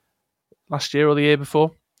last year or the year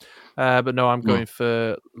before. But no, I'm going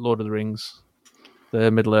for Lord of the Rings,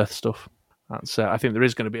 the Middle Earth stuff. That's I think there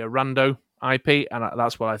is going to be a rando IP, and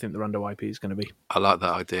that's what I think the rando IP is going to be. I like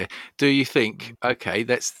that idea. Do you think? Okay,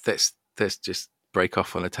 let's just break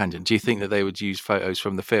off on a tangent. Do you think that they would use photos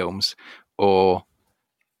from the films, or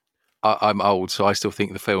I'm old, so I still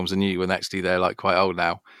think the films are new, and actually they're like quite old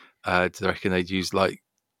now. Do you reckon they'd use like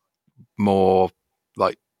more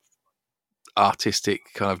like artistic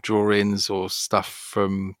kind of drawings or stuff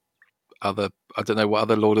from other? I don't know what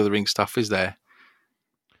other Lord of the Rings stuff is there.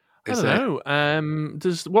 I don't know.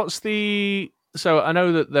 So I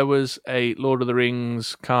know that there was a Lord of the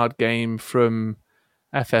Rings card game from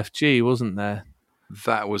FFG, wasn't there?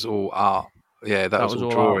 That was all art. Yeah, that was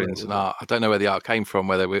all drawings and art. I don't know where the art came from,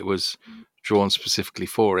 whether it was drawn specifically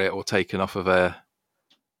for it or taken off of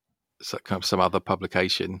some other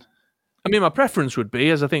publication. I mean, my preference would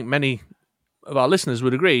be, as I think many of our listeners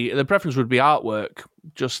would agree, the preference would be artwork,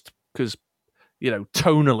 just because,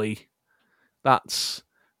 tonally,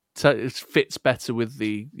 it fits better with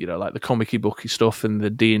the, like the comic-y booky stuff and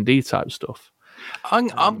the D&D type stuff.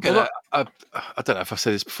 I'm gonna. I don't know if I've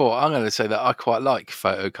said this before. I'm going to say that I quite like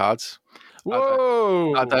photo cards.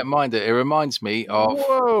 Whoa! I don't mind it. It reminds me of.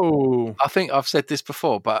 Whoa! I think I've said this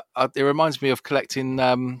before, but it reminds me of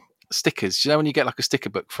collecting stickers. You know when you get like a sticker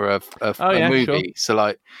book for a movie? Sure. So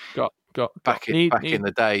like, back in the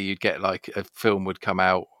the day, you'd get like a film would come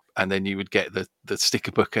out, and then you would get the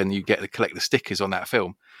sticker book, and you get to collect the stickers on that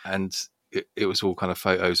film, and it was all kind of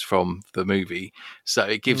photos from the movie. So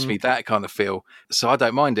it gives me that kind of feel. So I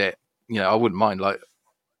don't mind it. I wouldn't mind like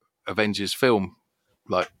Avengers film,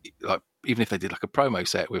 like even if they did like a promo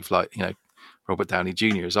set with like Robert Downey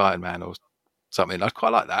Jr. as Iron Man or something. I'd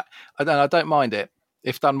quite like that. I don't mind it.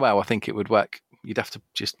 If done well, I think it would work. You'd have to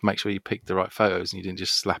just make sure you picked the right photos and you didn't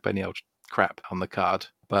just slap any old crap on the card.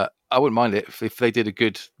 But I wouldn't mind it if they did a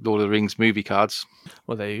good Lord of the Rings movie cards.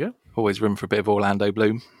 Well, there you go. Always room for a bit of Orlando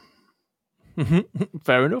Bloom.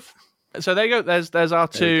 Fair enough. So there you go. There's our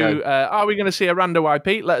two. Are we going to see a rando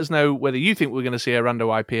IP? Let us know whether you think we're going to see a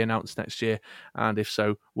rando IP announced next year, and if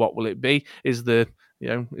so, what will it be? Is the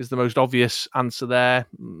most obvious answer there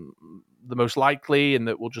the most likely, in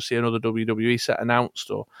that we'll just see another WWE set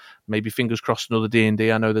announced, or maybe fingers crossed another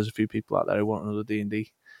D&D? I know there's a few people out there who want another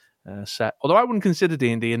D&D set. Although I wouldn't consider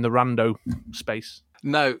D&D in the rando space.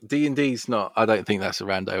 No, D&D's not. I don't think that's a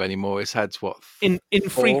rando anymore. It's had what?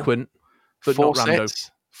 Infrequent, but not rando.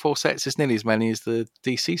 Sets. 4 sets is nearly as many as the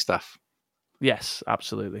DC stuff. Yes,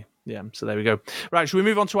 absolutely. Yeah, so there we go. Right, shall we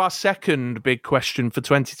move on to our second big question for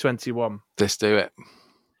 2021? Let's do it.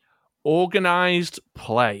 Organised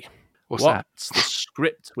play. What's the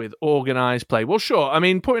script with organised play? Well, sure. I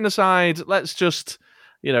mean, putting aside, let's just,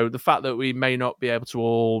 the fact that we may not be able to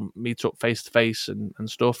all meet up face-to-face and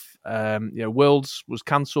stuff. Worlds was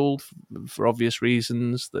cancelled for obvious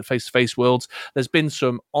reasons, the face-to-face Worlds. There's been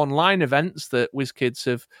some online events that WizKids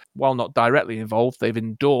have, while not directly involved, they've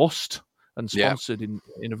endorsed and sponsored in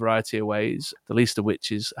a variety of ways, the least of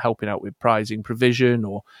which is helping out with prizing provision,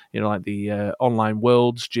 or, like the online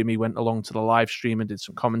Worlds. Jimmy went along to the live stream and did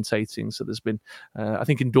some commentating. So there's been, I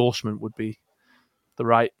think endorsement would be the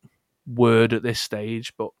right word at this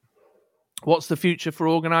stage. But what's the future for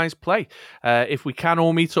organised play? If we can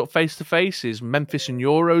all meet up face to face, is Memphis and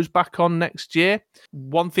Euros back on next year?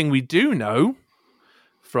 One thing we do know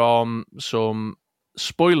from some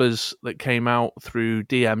spoilers that came out through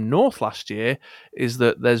DM North last year is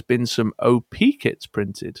that there's been some OP kits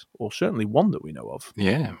printed, or certainly one that we know of,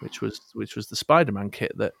 Yeah. which was the Spider-Man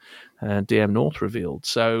kit that DM North revealed.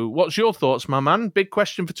 So what's your thoughts, my man? Big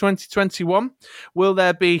question for 2021. Will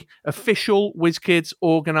there be official WizKids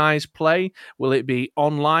organised play? Will it be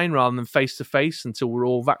online rather than face-to-face until we're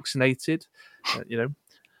all vaccinated? And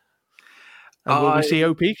will we see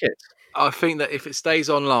OP kits? I think that if it stays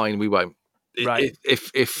online, we won't. Right.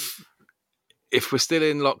 If we're still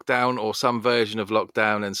in lockdown or some version of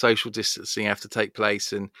lockdown and social distancing have to take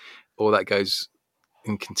place and all that goes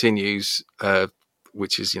and continues,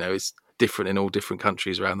 which is, it's different in all different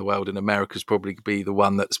countries around the world, and America's probably be the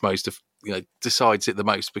one that's most of, decides it the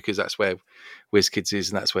most, because that's where WizKids is,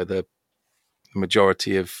 and that's where the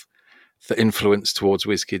majority of the influence towards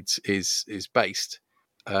WizKids is based.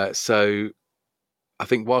 So I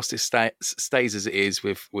think whilst it stays as it is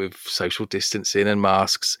with social distancing and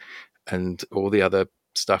masks and all the other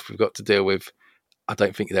stuff we've got to deal with, I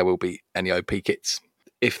don't think there will be any OP kits.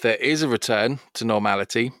 If there is a return to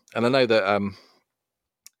normality, and I know that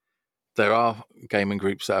there are gaming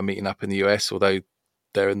groups that are meeting up in the US, although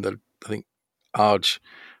they're in I think, Arge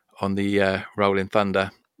on the Rolling Thunder.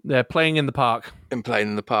 They're playing in the park. And playing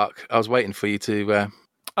in the park. I was waiting for you to...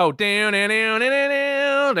 down.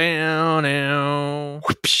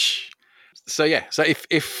 So yeah, so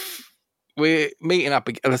if we're meeting up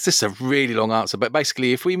again, this is a really long answer, but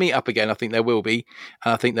basically if we meet up again, I think there will be,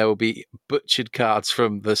 and I think there will be butchered cards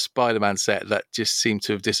from the Spider-Man set that just seem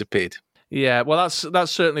to have disappeared. Yeah, well,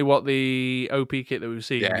 that's certainly what the OP kit that we've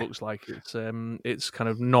seen looks like. It's kind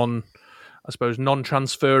of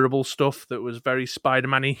non-transferable stuff that was very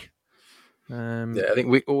Spider-Man-y. Yeah, I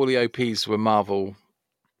think all the OPs were Marvel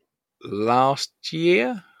last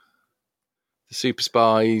year. The Super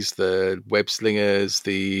Spies, the Web Slingers,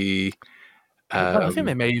 the... I think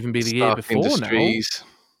they may even be the year Stark before Industries.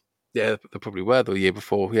 Now. Yeah, they probably were the year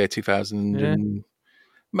before. Yeah, 2000 and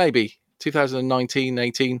maybe 2019,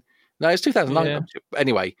 18. No, it's 2009. Yeah.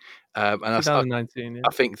 Anyway, and 2019.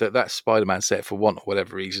 I think that Spider-Man set, for want of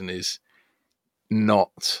whatever reason, is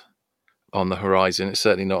not on the horizon. It's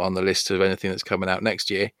certainly not on the list of anything that's coming out next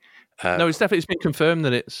year. No, it's been confirmed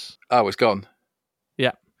that it's... Oh, it's gone.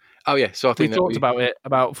 Yeah. Oh, yeah. So I think we talked about it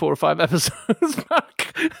about 4 or 5 episodes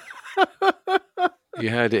back. You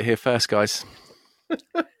heard it here first, guys.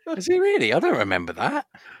 Is he really? I don't remember that.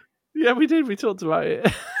 Yeah, we did. We talked about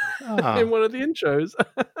it in one of the intros.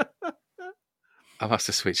 I must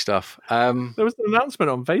have switched off. There was an announcement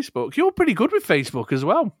on Facebook. You're pretty good with Facebook as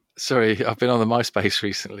well. Sorry, I've been on the MySpace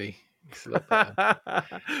recently. It's a lot better.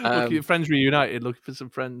 Look, Friends Reunited, looking for some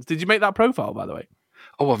friends. Did you make that profile, by the way?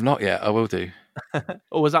 Oh, I've not yet. I will do.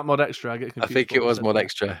 Or was that Mod Extra? I get confused. I think it was Mod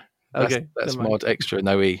Extra. That's Mod Extra,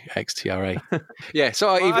 no E, XTRA. Yeah, so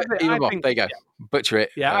Well, there you go. Yeah. Butcher it.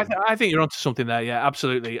 Yeah, I think you're onto something there. Yeah,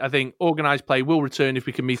 absolutely. I think organised play will return if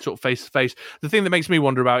we can meet up face to face. The thing that makes me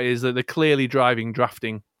wonder about is that they're clearly driving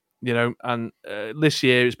drafting, and this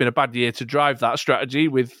year it's been a bad year to drive that strategy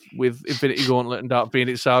with Infinity Gauntlet and Dark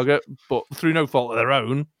Phoenix Saga, but through no fault of their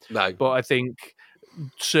own. No. But I think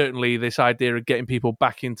certainly this idea of getting people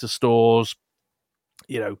back into stores,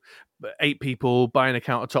 8 people buying a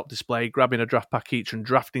countertop display, grabbing a draft pack each and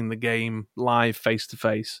drafting the game live face to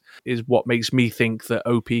face is what makes me think that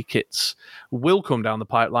OP kits will come down the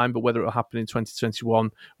pipeline, but whether it'll happen in 2021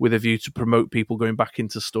 with a view to promote people going back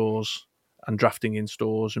into stores and drafting in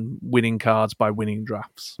stores and winning cards by winning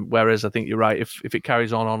drafts. Whereas I think you're right, if it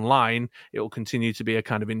carries on online, it'll continue to be a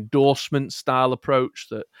kind of endorsement style approach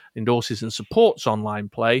that endorses and supports online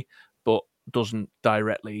play, but doesn't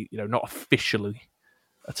directly, not officially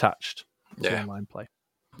attached to online play.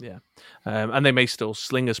 Yeah. And they may still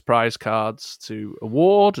sling us prize cards to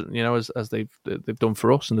award, as they've done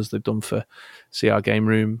for us and as they've done for CR Game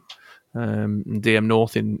Room and DM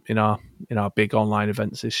North in our big online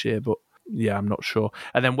events this year. But yeah, I'm not sure.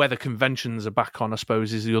 And then whether conventions are back on, I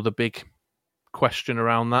suppose, is the other big question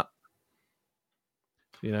around that.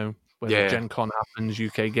 Whether Gen Con happens,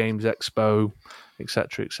 UK Games Expo,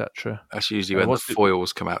 etc., etc. That's usually when the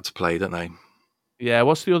foils come out to play, don't they? Yeah,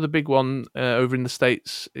 what's the other big one over in the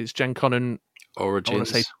States? It's Gen Con and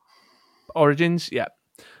Origins. Origins, yeah.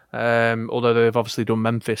 Although they've obviously done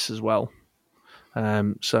Memphis as well.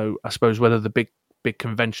 So I suppose whether the big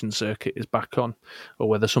convention circuit is back on, or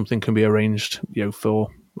whether something can be arranged, for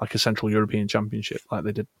like a Central European Championship like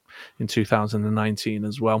they did in 2019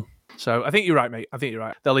 as well. So I think you're right, mate. I think you're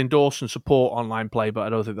right. They'll endorse and support online play, but I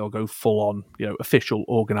don't think they'll go full on, official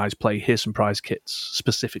organised play. Here's some prize kits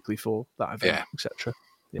specifically for that event, etc.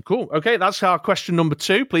 Yeah, cool. Okay, that's our question number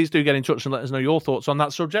 2. Please do get in touch and let us know your thoughts on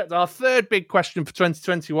that subject. Our third big question for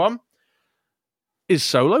 2021 is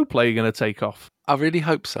solo play going to take off? I really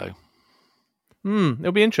hope so.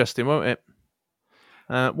 It'll be interesting, won't it?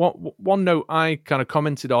 One note I kind of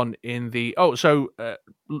commented on in the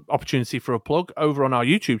opportunity for a plug over on our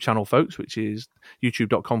YouTube channel, folks, which is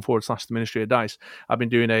youtube.com/the Ministry of Dice. I've been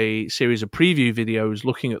doing a series of preview videos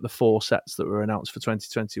looking at the 4 sets that were announced for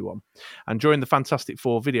 2021. And during the Fantastic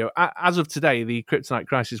Four video, as of today, the Kryptonite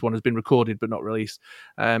Crisis one has been recorded but not released.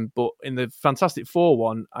 But in the Fantastic Four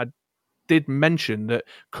one, I did mention that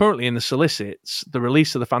currently in the solicits, the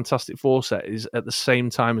release of the Fantastic Four set is at the same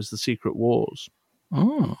time as the Secret Wars.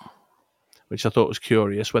 Oh. Which I thought was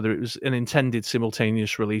curious, whether it was an intended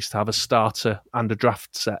simultaneous release to have a starter and a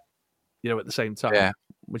draft set, at the same time. Yeah.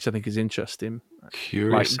 Which I think is interesting.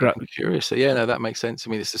 Curious. Curious. Yeah, no, that makes sense. I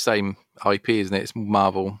mean, it's the same IP, isn't it? It's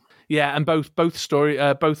Marvel. Yeah, and both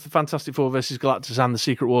the Fantastic Four versus Galactus and the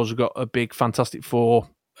Secret Wars have got a big Fantastic Four.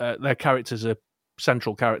 Their characters are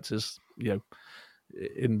central characters,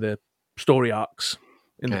 in the story arcs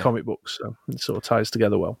in the comic books. So it sort of ties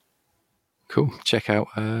together well. Cool. Check out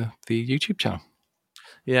the YouTube channel.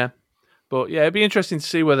 Yeah. But yeah, it'd be interesting to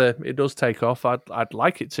see whether it does take off. I'd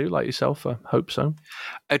like it to, like yourself. I hope so.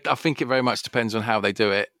 I think it very much depends on how they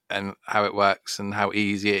do it and how it works and how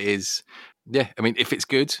easy it is. Yeah, I mean, if it's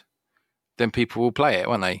good, then people will play it,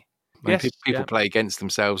 won't they? People play against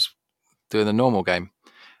themselves doing the normal game.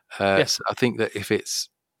 Yes. So I think that if it's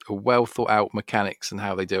a well thought out mechanics and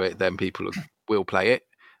how they do it, then people will play it.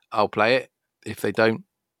 I'll play it. If they don't,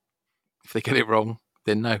 if they get it wrong,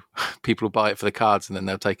 then no. People will buy it for the cards and then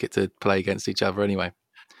they'll take it to play against each other anyway.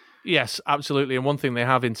 Yes, absolutely. And one thing they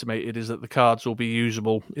have intimated is that the cards will be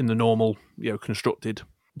usable in the normal, constructed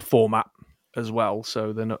format as well.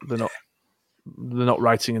 So they're not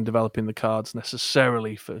writing and developing the cards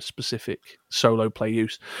necessarily for specific solo play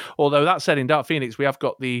use. Although that said, in Dark Phoenix, we have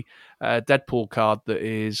got the Deadpool card that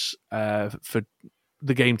is for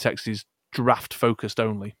the game text is draft focused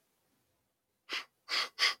only.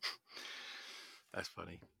 That's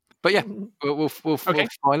funny. But yeah, we'll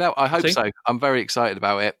find out. I hope so. I'm very excited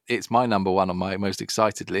about it. It's my number 1 on my most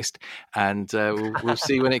excited list, and we'll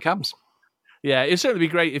see when it comes. Yeah, it'd certainly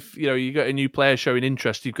be great if you got a new player showing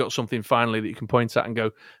interest. You've got something finally that you can point at and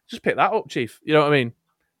go, just pick that up, Chief. You know what I mean?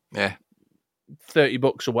 Yeah.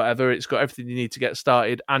 $30 or whatever. It's got everything you need to get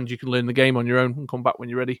started, and you can learn the game on your own and come back when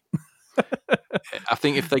you're ready. I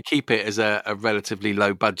think if they keep it as a relatively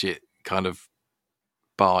low budget kind of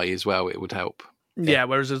buy as well, it would help. Yeah,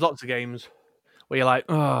 whereas there's lots of games where you're like,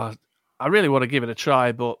 oh, I really want to give it a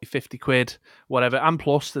try, but 50 quid, whatever. And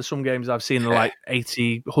plus, there's some games I've seen that are like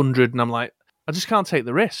 80, 100, and I'm like, I just can't take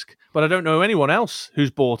the risk. But I don't know anyone else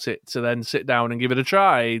who's bought it to then sit down and give it a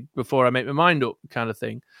try before I make my mind up, kind of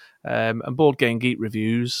thing. And Board Game Geek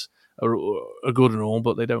reviews are good and all,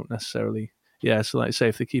 but they don't necessarily. Yeah, so like I say,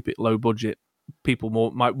 if they keep it low budget, people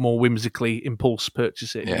might more whimsically impulse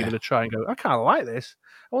purchase it and give it a try and go, I kind of like this.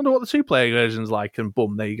 I wonder what the 2-player version's like, and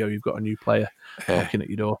boom, there you go. You've got a new player knocking at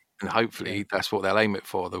your door. And hopefully that's what they'll aim it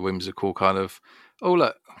for, the whimsical kind of, oh,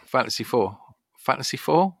 look, Fantasy 4. Fantasy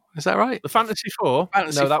 4? Is that right? The Fantasy 4?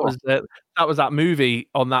 Fantasy 4. That was that movie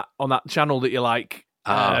on that channel that you like.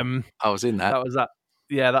 I was in that. That was that.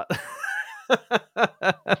 Yeah, that.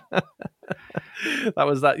 That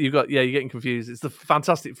was that. You're getting confused. It's the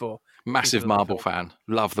Fantastic Four. Massive Marvel fan.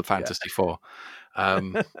 Love the Fantasy Four.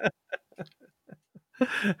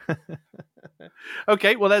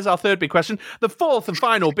 Okay, well, there's our third big question. The fourth and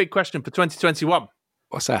final big question for 2021.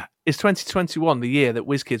 What's that? Is 2021 the year that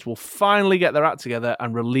WizKids will finally get their act together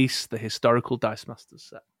and release the historical Dice Masters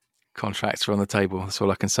set? Contracts are on the table. That's all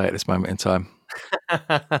I can say at this moment in time.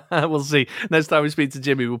 We'll see. Next time we speak to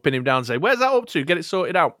Jimmy, we'll pin him down and say, where's that up to? Get it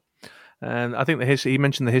sorted out. And I think he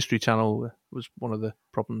mentioned the History Channel was one of the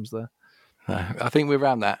problems there. I think we're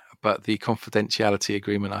around that, but the confidentiality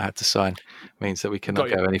agreement I had to sign means that we cannot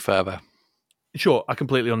go any further. Sure, I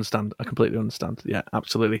completely understand. Yeah,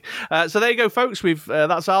 absolutely. So there you go, folks.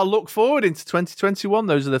 That's our look forward into 2021.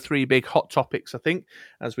 Those are the 3 big hot topics, I think,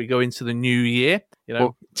 as we go into the new year.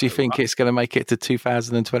 Well, do you think it's going to make it to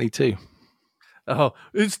 2022? Oh,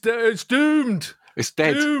 it's doomed. It's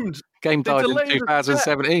dead. Doomed. Game died in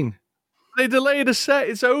 2017. They delayed a set.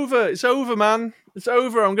 It's over. It's over, man. It's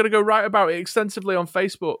over. I'm going to go write about it extensively on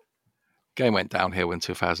Facebook. Game went downhill in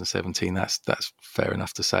 2017. That's fair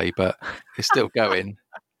enough to say, but it's still going.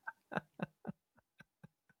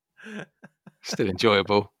 Still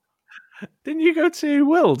enjoyable. Didn't you go to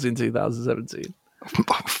Worlds in 2017?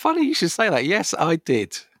 Funny you should say that. Yes, I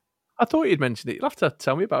did. I thought you'd mentioned it. You'll have to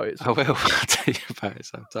tell me about it. I will. I'll tell you about it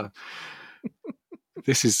sometime.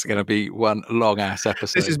 This is going to be one long-ass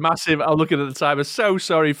episode. This is massive. I'm looking at the timer. So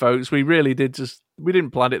sorry, folks. We really we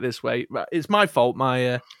didn't plan it this way. But it's my fault.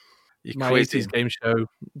 My You're 80s game show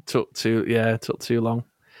took too long.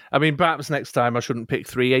 I mean, perhaps next time I shouldn't pick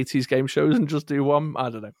 3 80s game shows and just do one. I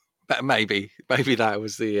don't know. But maybe that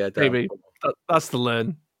was the Maybe that's the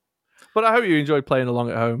learn. But I hope you enjoyed playing along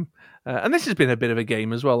at home. And this has been a bit of a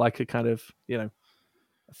game as well, like a kind of,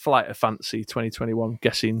 Flight of Fancy 2021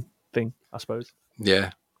 guessing thing, I suppose.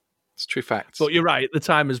 Yeah, it's true facts. But you're right, the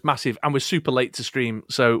time is massive and we're super late to stream,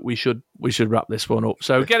 so we should wrap this one up.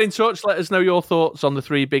 So get in touch, let us know your thoughts on the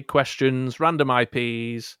 3 big questions, random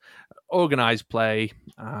IPs, organised play,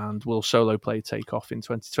 and will solo play take off in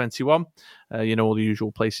 2021? All the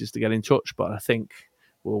usual places to get in touch, but I think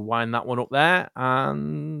we'll wind that one up there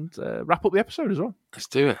and wrap up the episode as well. Let's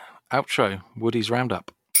do it. Outro, Woody's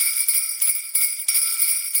Roundup.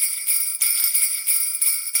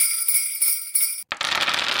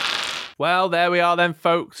 Well, there we are then,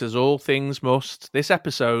 folks, as all things must. This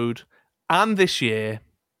episode and this year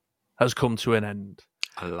has come to an end.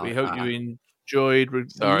 We hope you enjoyed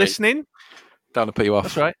listening. Don't want to put you off.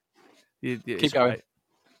 That's right. Keep going.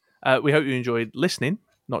 Right. We hope you enjoyed listening,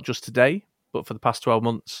 not just today, but for the past 12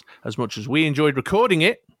 months, as much as we enjoyed recording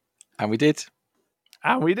it. And we did.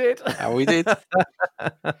 And we did. I'm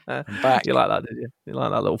back. You like that, did you? You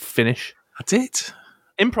like that little finish? I did.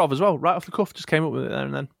 Improv as well, right off the cuff, just came up with it there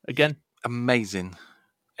and then. Again. Amazing.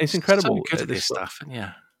 It's incredible. So good at this stuff,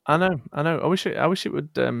 yeah. I know. I wish it would.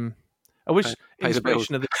 I wish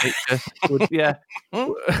inspiration of the nature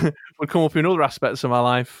would come up in other aspects of my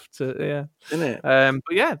life. Isn't it? But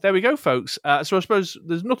yeah, there we go, folks. So I suppose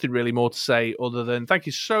there's nothing really more to say other than thank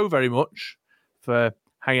you so very much for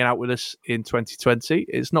hanging out with us in 2020.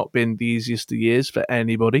 It's not been the easiest of years for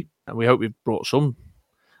anybody, and we hope we've brought some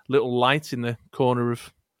little light in the corner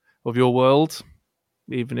of your world,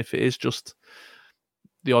 even if it is just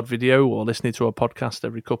the odd video or listening to a podcast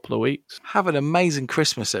every couple of weeks. Have an amazing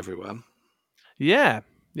Christmas, everyone. Yeah,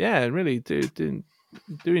 really do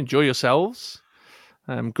enjoy yourselves.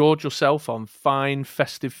 Gorge yourself on fine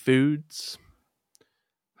festive foods.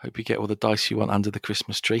 Hope you get all the dice you want under the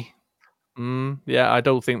Christmas tree. Yeah, I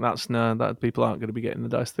don't think that people aren't going to be getting the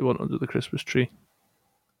dice they want under the Christmas tree.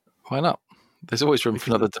 Why not? There's always room for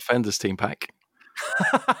another Defenders team pack.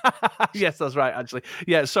 Yes, that's right, actually.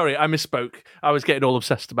 Yeah, sorry, I misspoke. I was getting all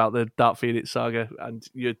obsessed about the Dark Phoenix saga, and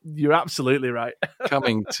you're absolutely right.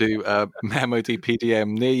 Coming to MOD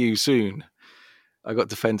PDM near you soon. I got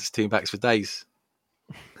Defenders team packs for days.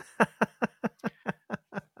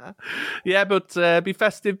 Yeah, but be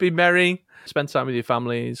festive, be merry, spend time with your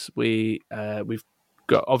families. We've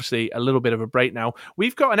got obviously a little bit of a break now.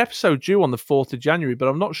 We've got an episode due on the 4th of January, but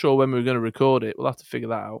I'm not sure when we're going to record it. We'll have to figure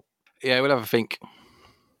that out. Yeah, we'll have a think.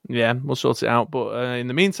 Yeah, we'll sort it out. But in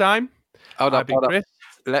the meantime, hold up. Chris.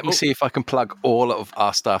 Let me see if I can plug all of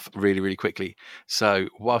our stuff really, really quickly. So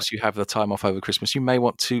whilst you have the time off over Christmas, you may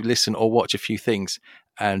want to listen or watch a few things,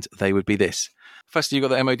 and they would be this. Firstly, you've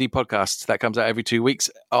got the MOD podcast that comes out every 2 weeks.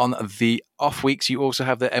 On the off weeks, you also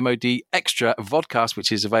have the MOD Extra vodcast,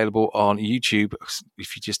 which is available on YouTube.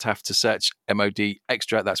 If you just have to search MOD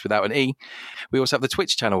Extra, that's without an E. We also have the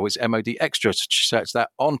Twitch channel, which is MOD Extra. Search that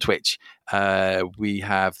on Twitch. We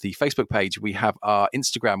have the Facebook page. We have our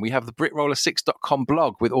Instagram. We have the BritRoller6.com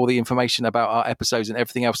blog with all the information about our episodes and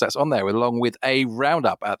everything else that's on there, along with a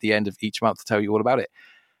roundup at the end of each month to tell you all about it.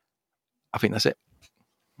 I think that's it.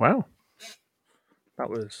 Wow. That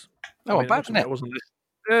was. Bad, wasn't it?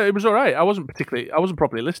 It was all right. I wasn't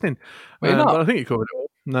properly listening. Well, but I think you covered it all.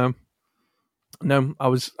 No.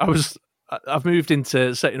 I've moved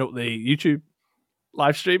into setting up the YouTube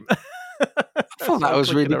live stream. I thought that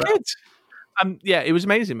was really good. Yeah, it was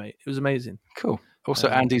amazing, mate. It was amazing. Cool. Also,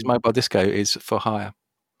 Andy's mobile disco is for hire.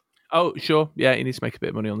 Oh, sure. Yeah, he needs to make a bit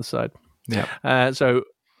of money on the side. Yeah. So,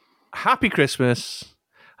 happy Christmas.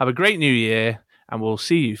 Have a great new year, and we'll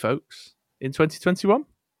see you, folks, in 2021.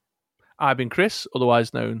 I've been Chris,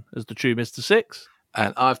 otherwise known as the True Mr. Six.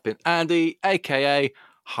 And I've been Andy, a.k.a.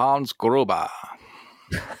 Hans Gruber.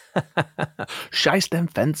 Scheiß dem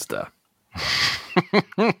Fenster.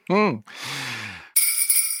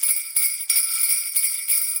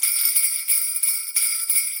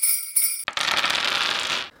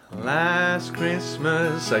 Last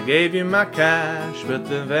Christmas I gave you my cash, but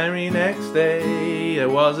the very next day there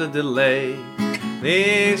was a delay.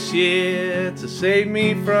 This year, to save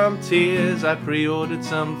me from tears, I pre-ordered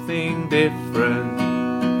something different.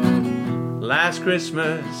 Last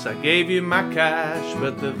Christmas I gave you my cash,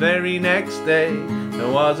 but the very next day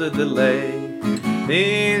there was a delay.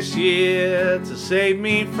 This year, to save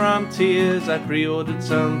me from tears, I pre-ordered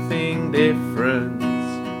something different.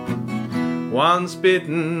 Once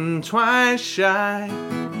bitten, twice shy.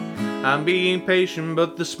 I'm being patient,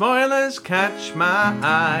 but the spoilers catch my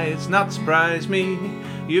eye. It's not surprise me,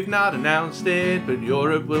 you've not announced it, but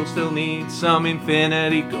Europe will still need some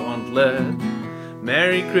Infinity Gauntlet.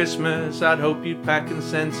 Merry Christmas, I'd hope you'd pack and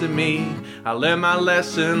send to me. I learned my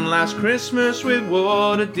lesson last Christmas with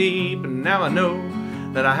Waterdeep, and now I know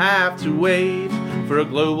that I have to wait for a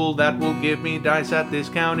global that will give me dice at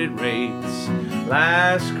discounted rates.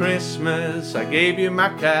 Last Christmas I gave you my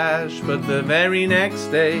cash, but the very next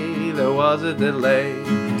day there was a delay.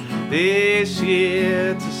 This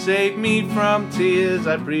year, to save me from tears,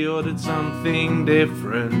 I pre-ordered something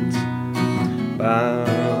different.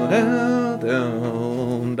 Ba-da-dum,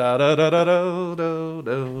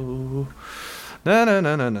 da-da-da-da-do-do-do.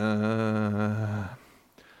 Na-na-na-na-na.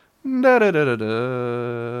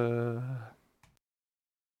 Da-da-da-da-da.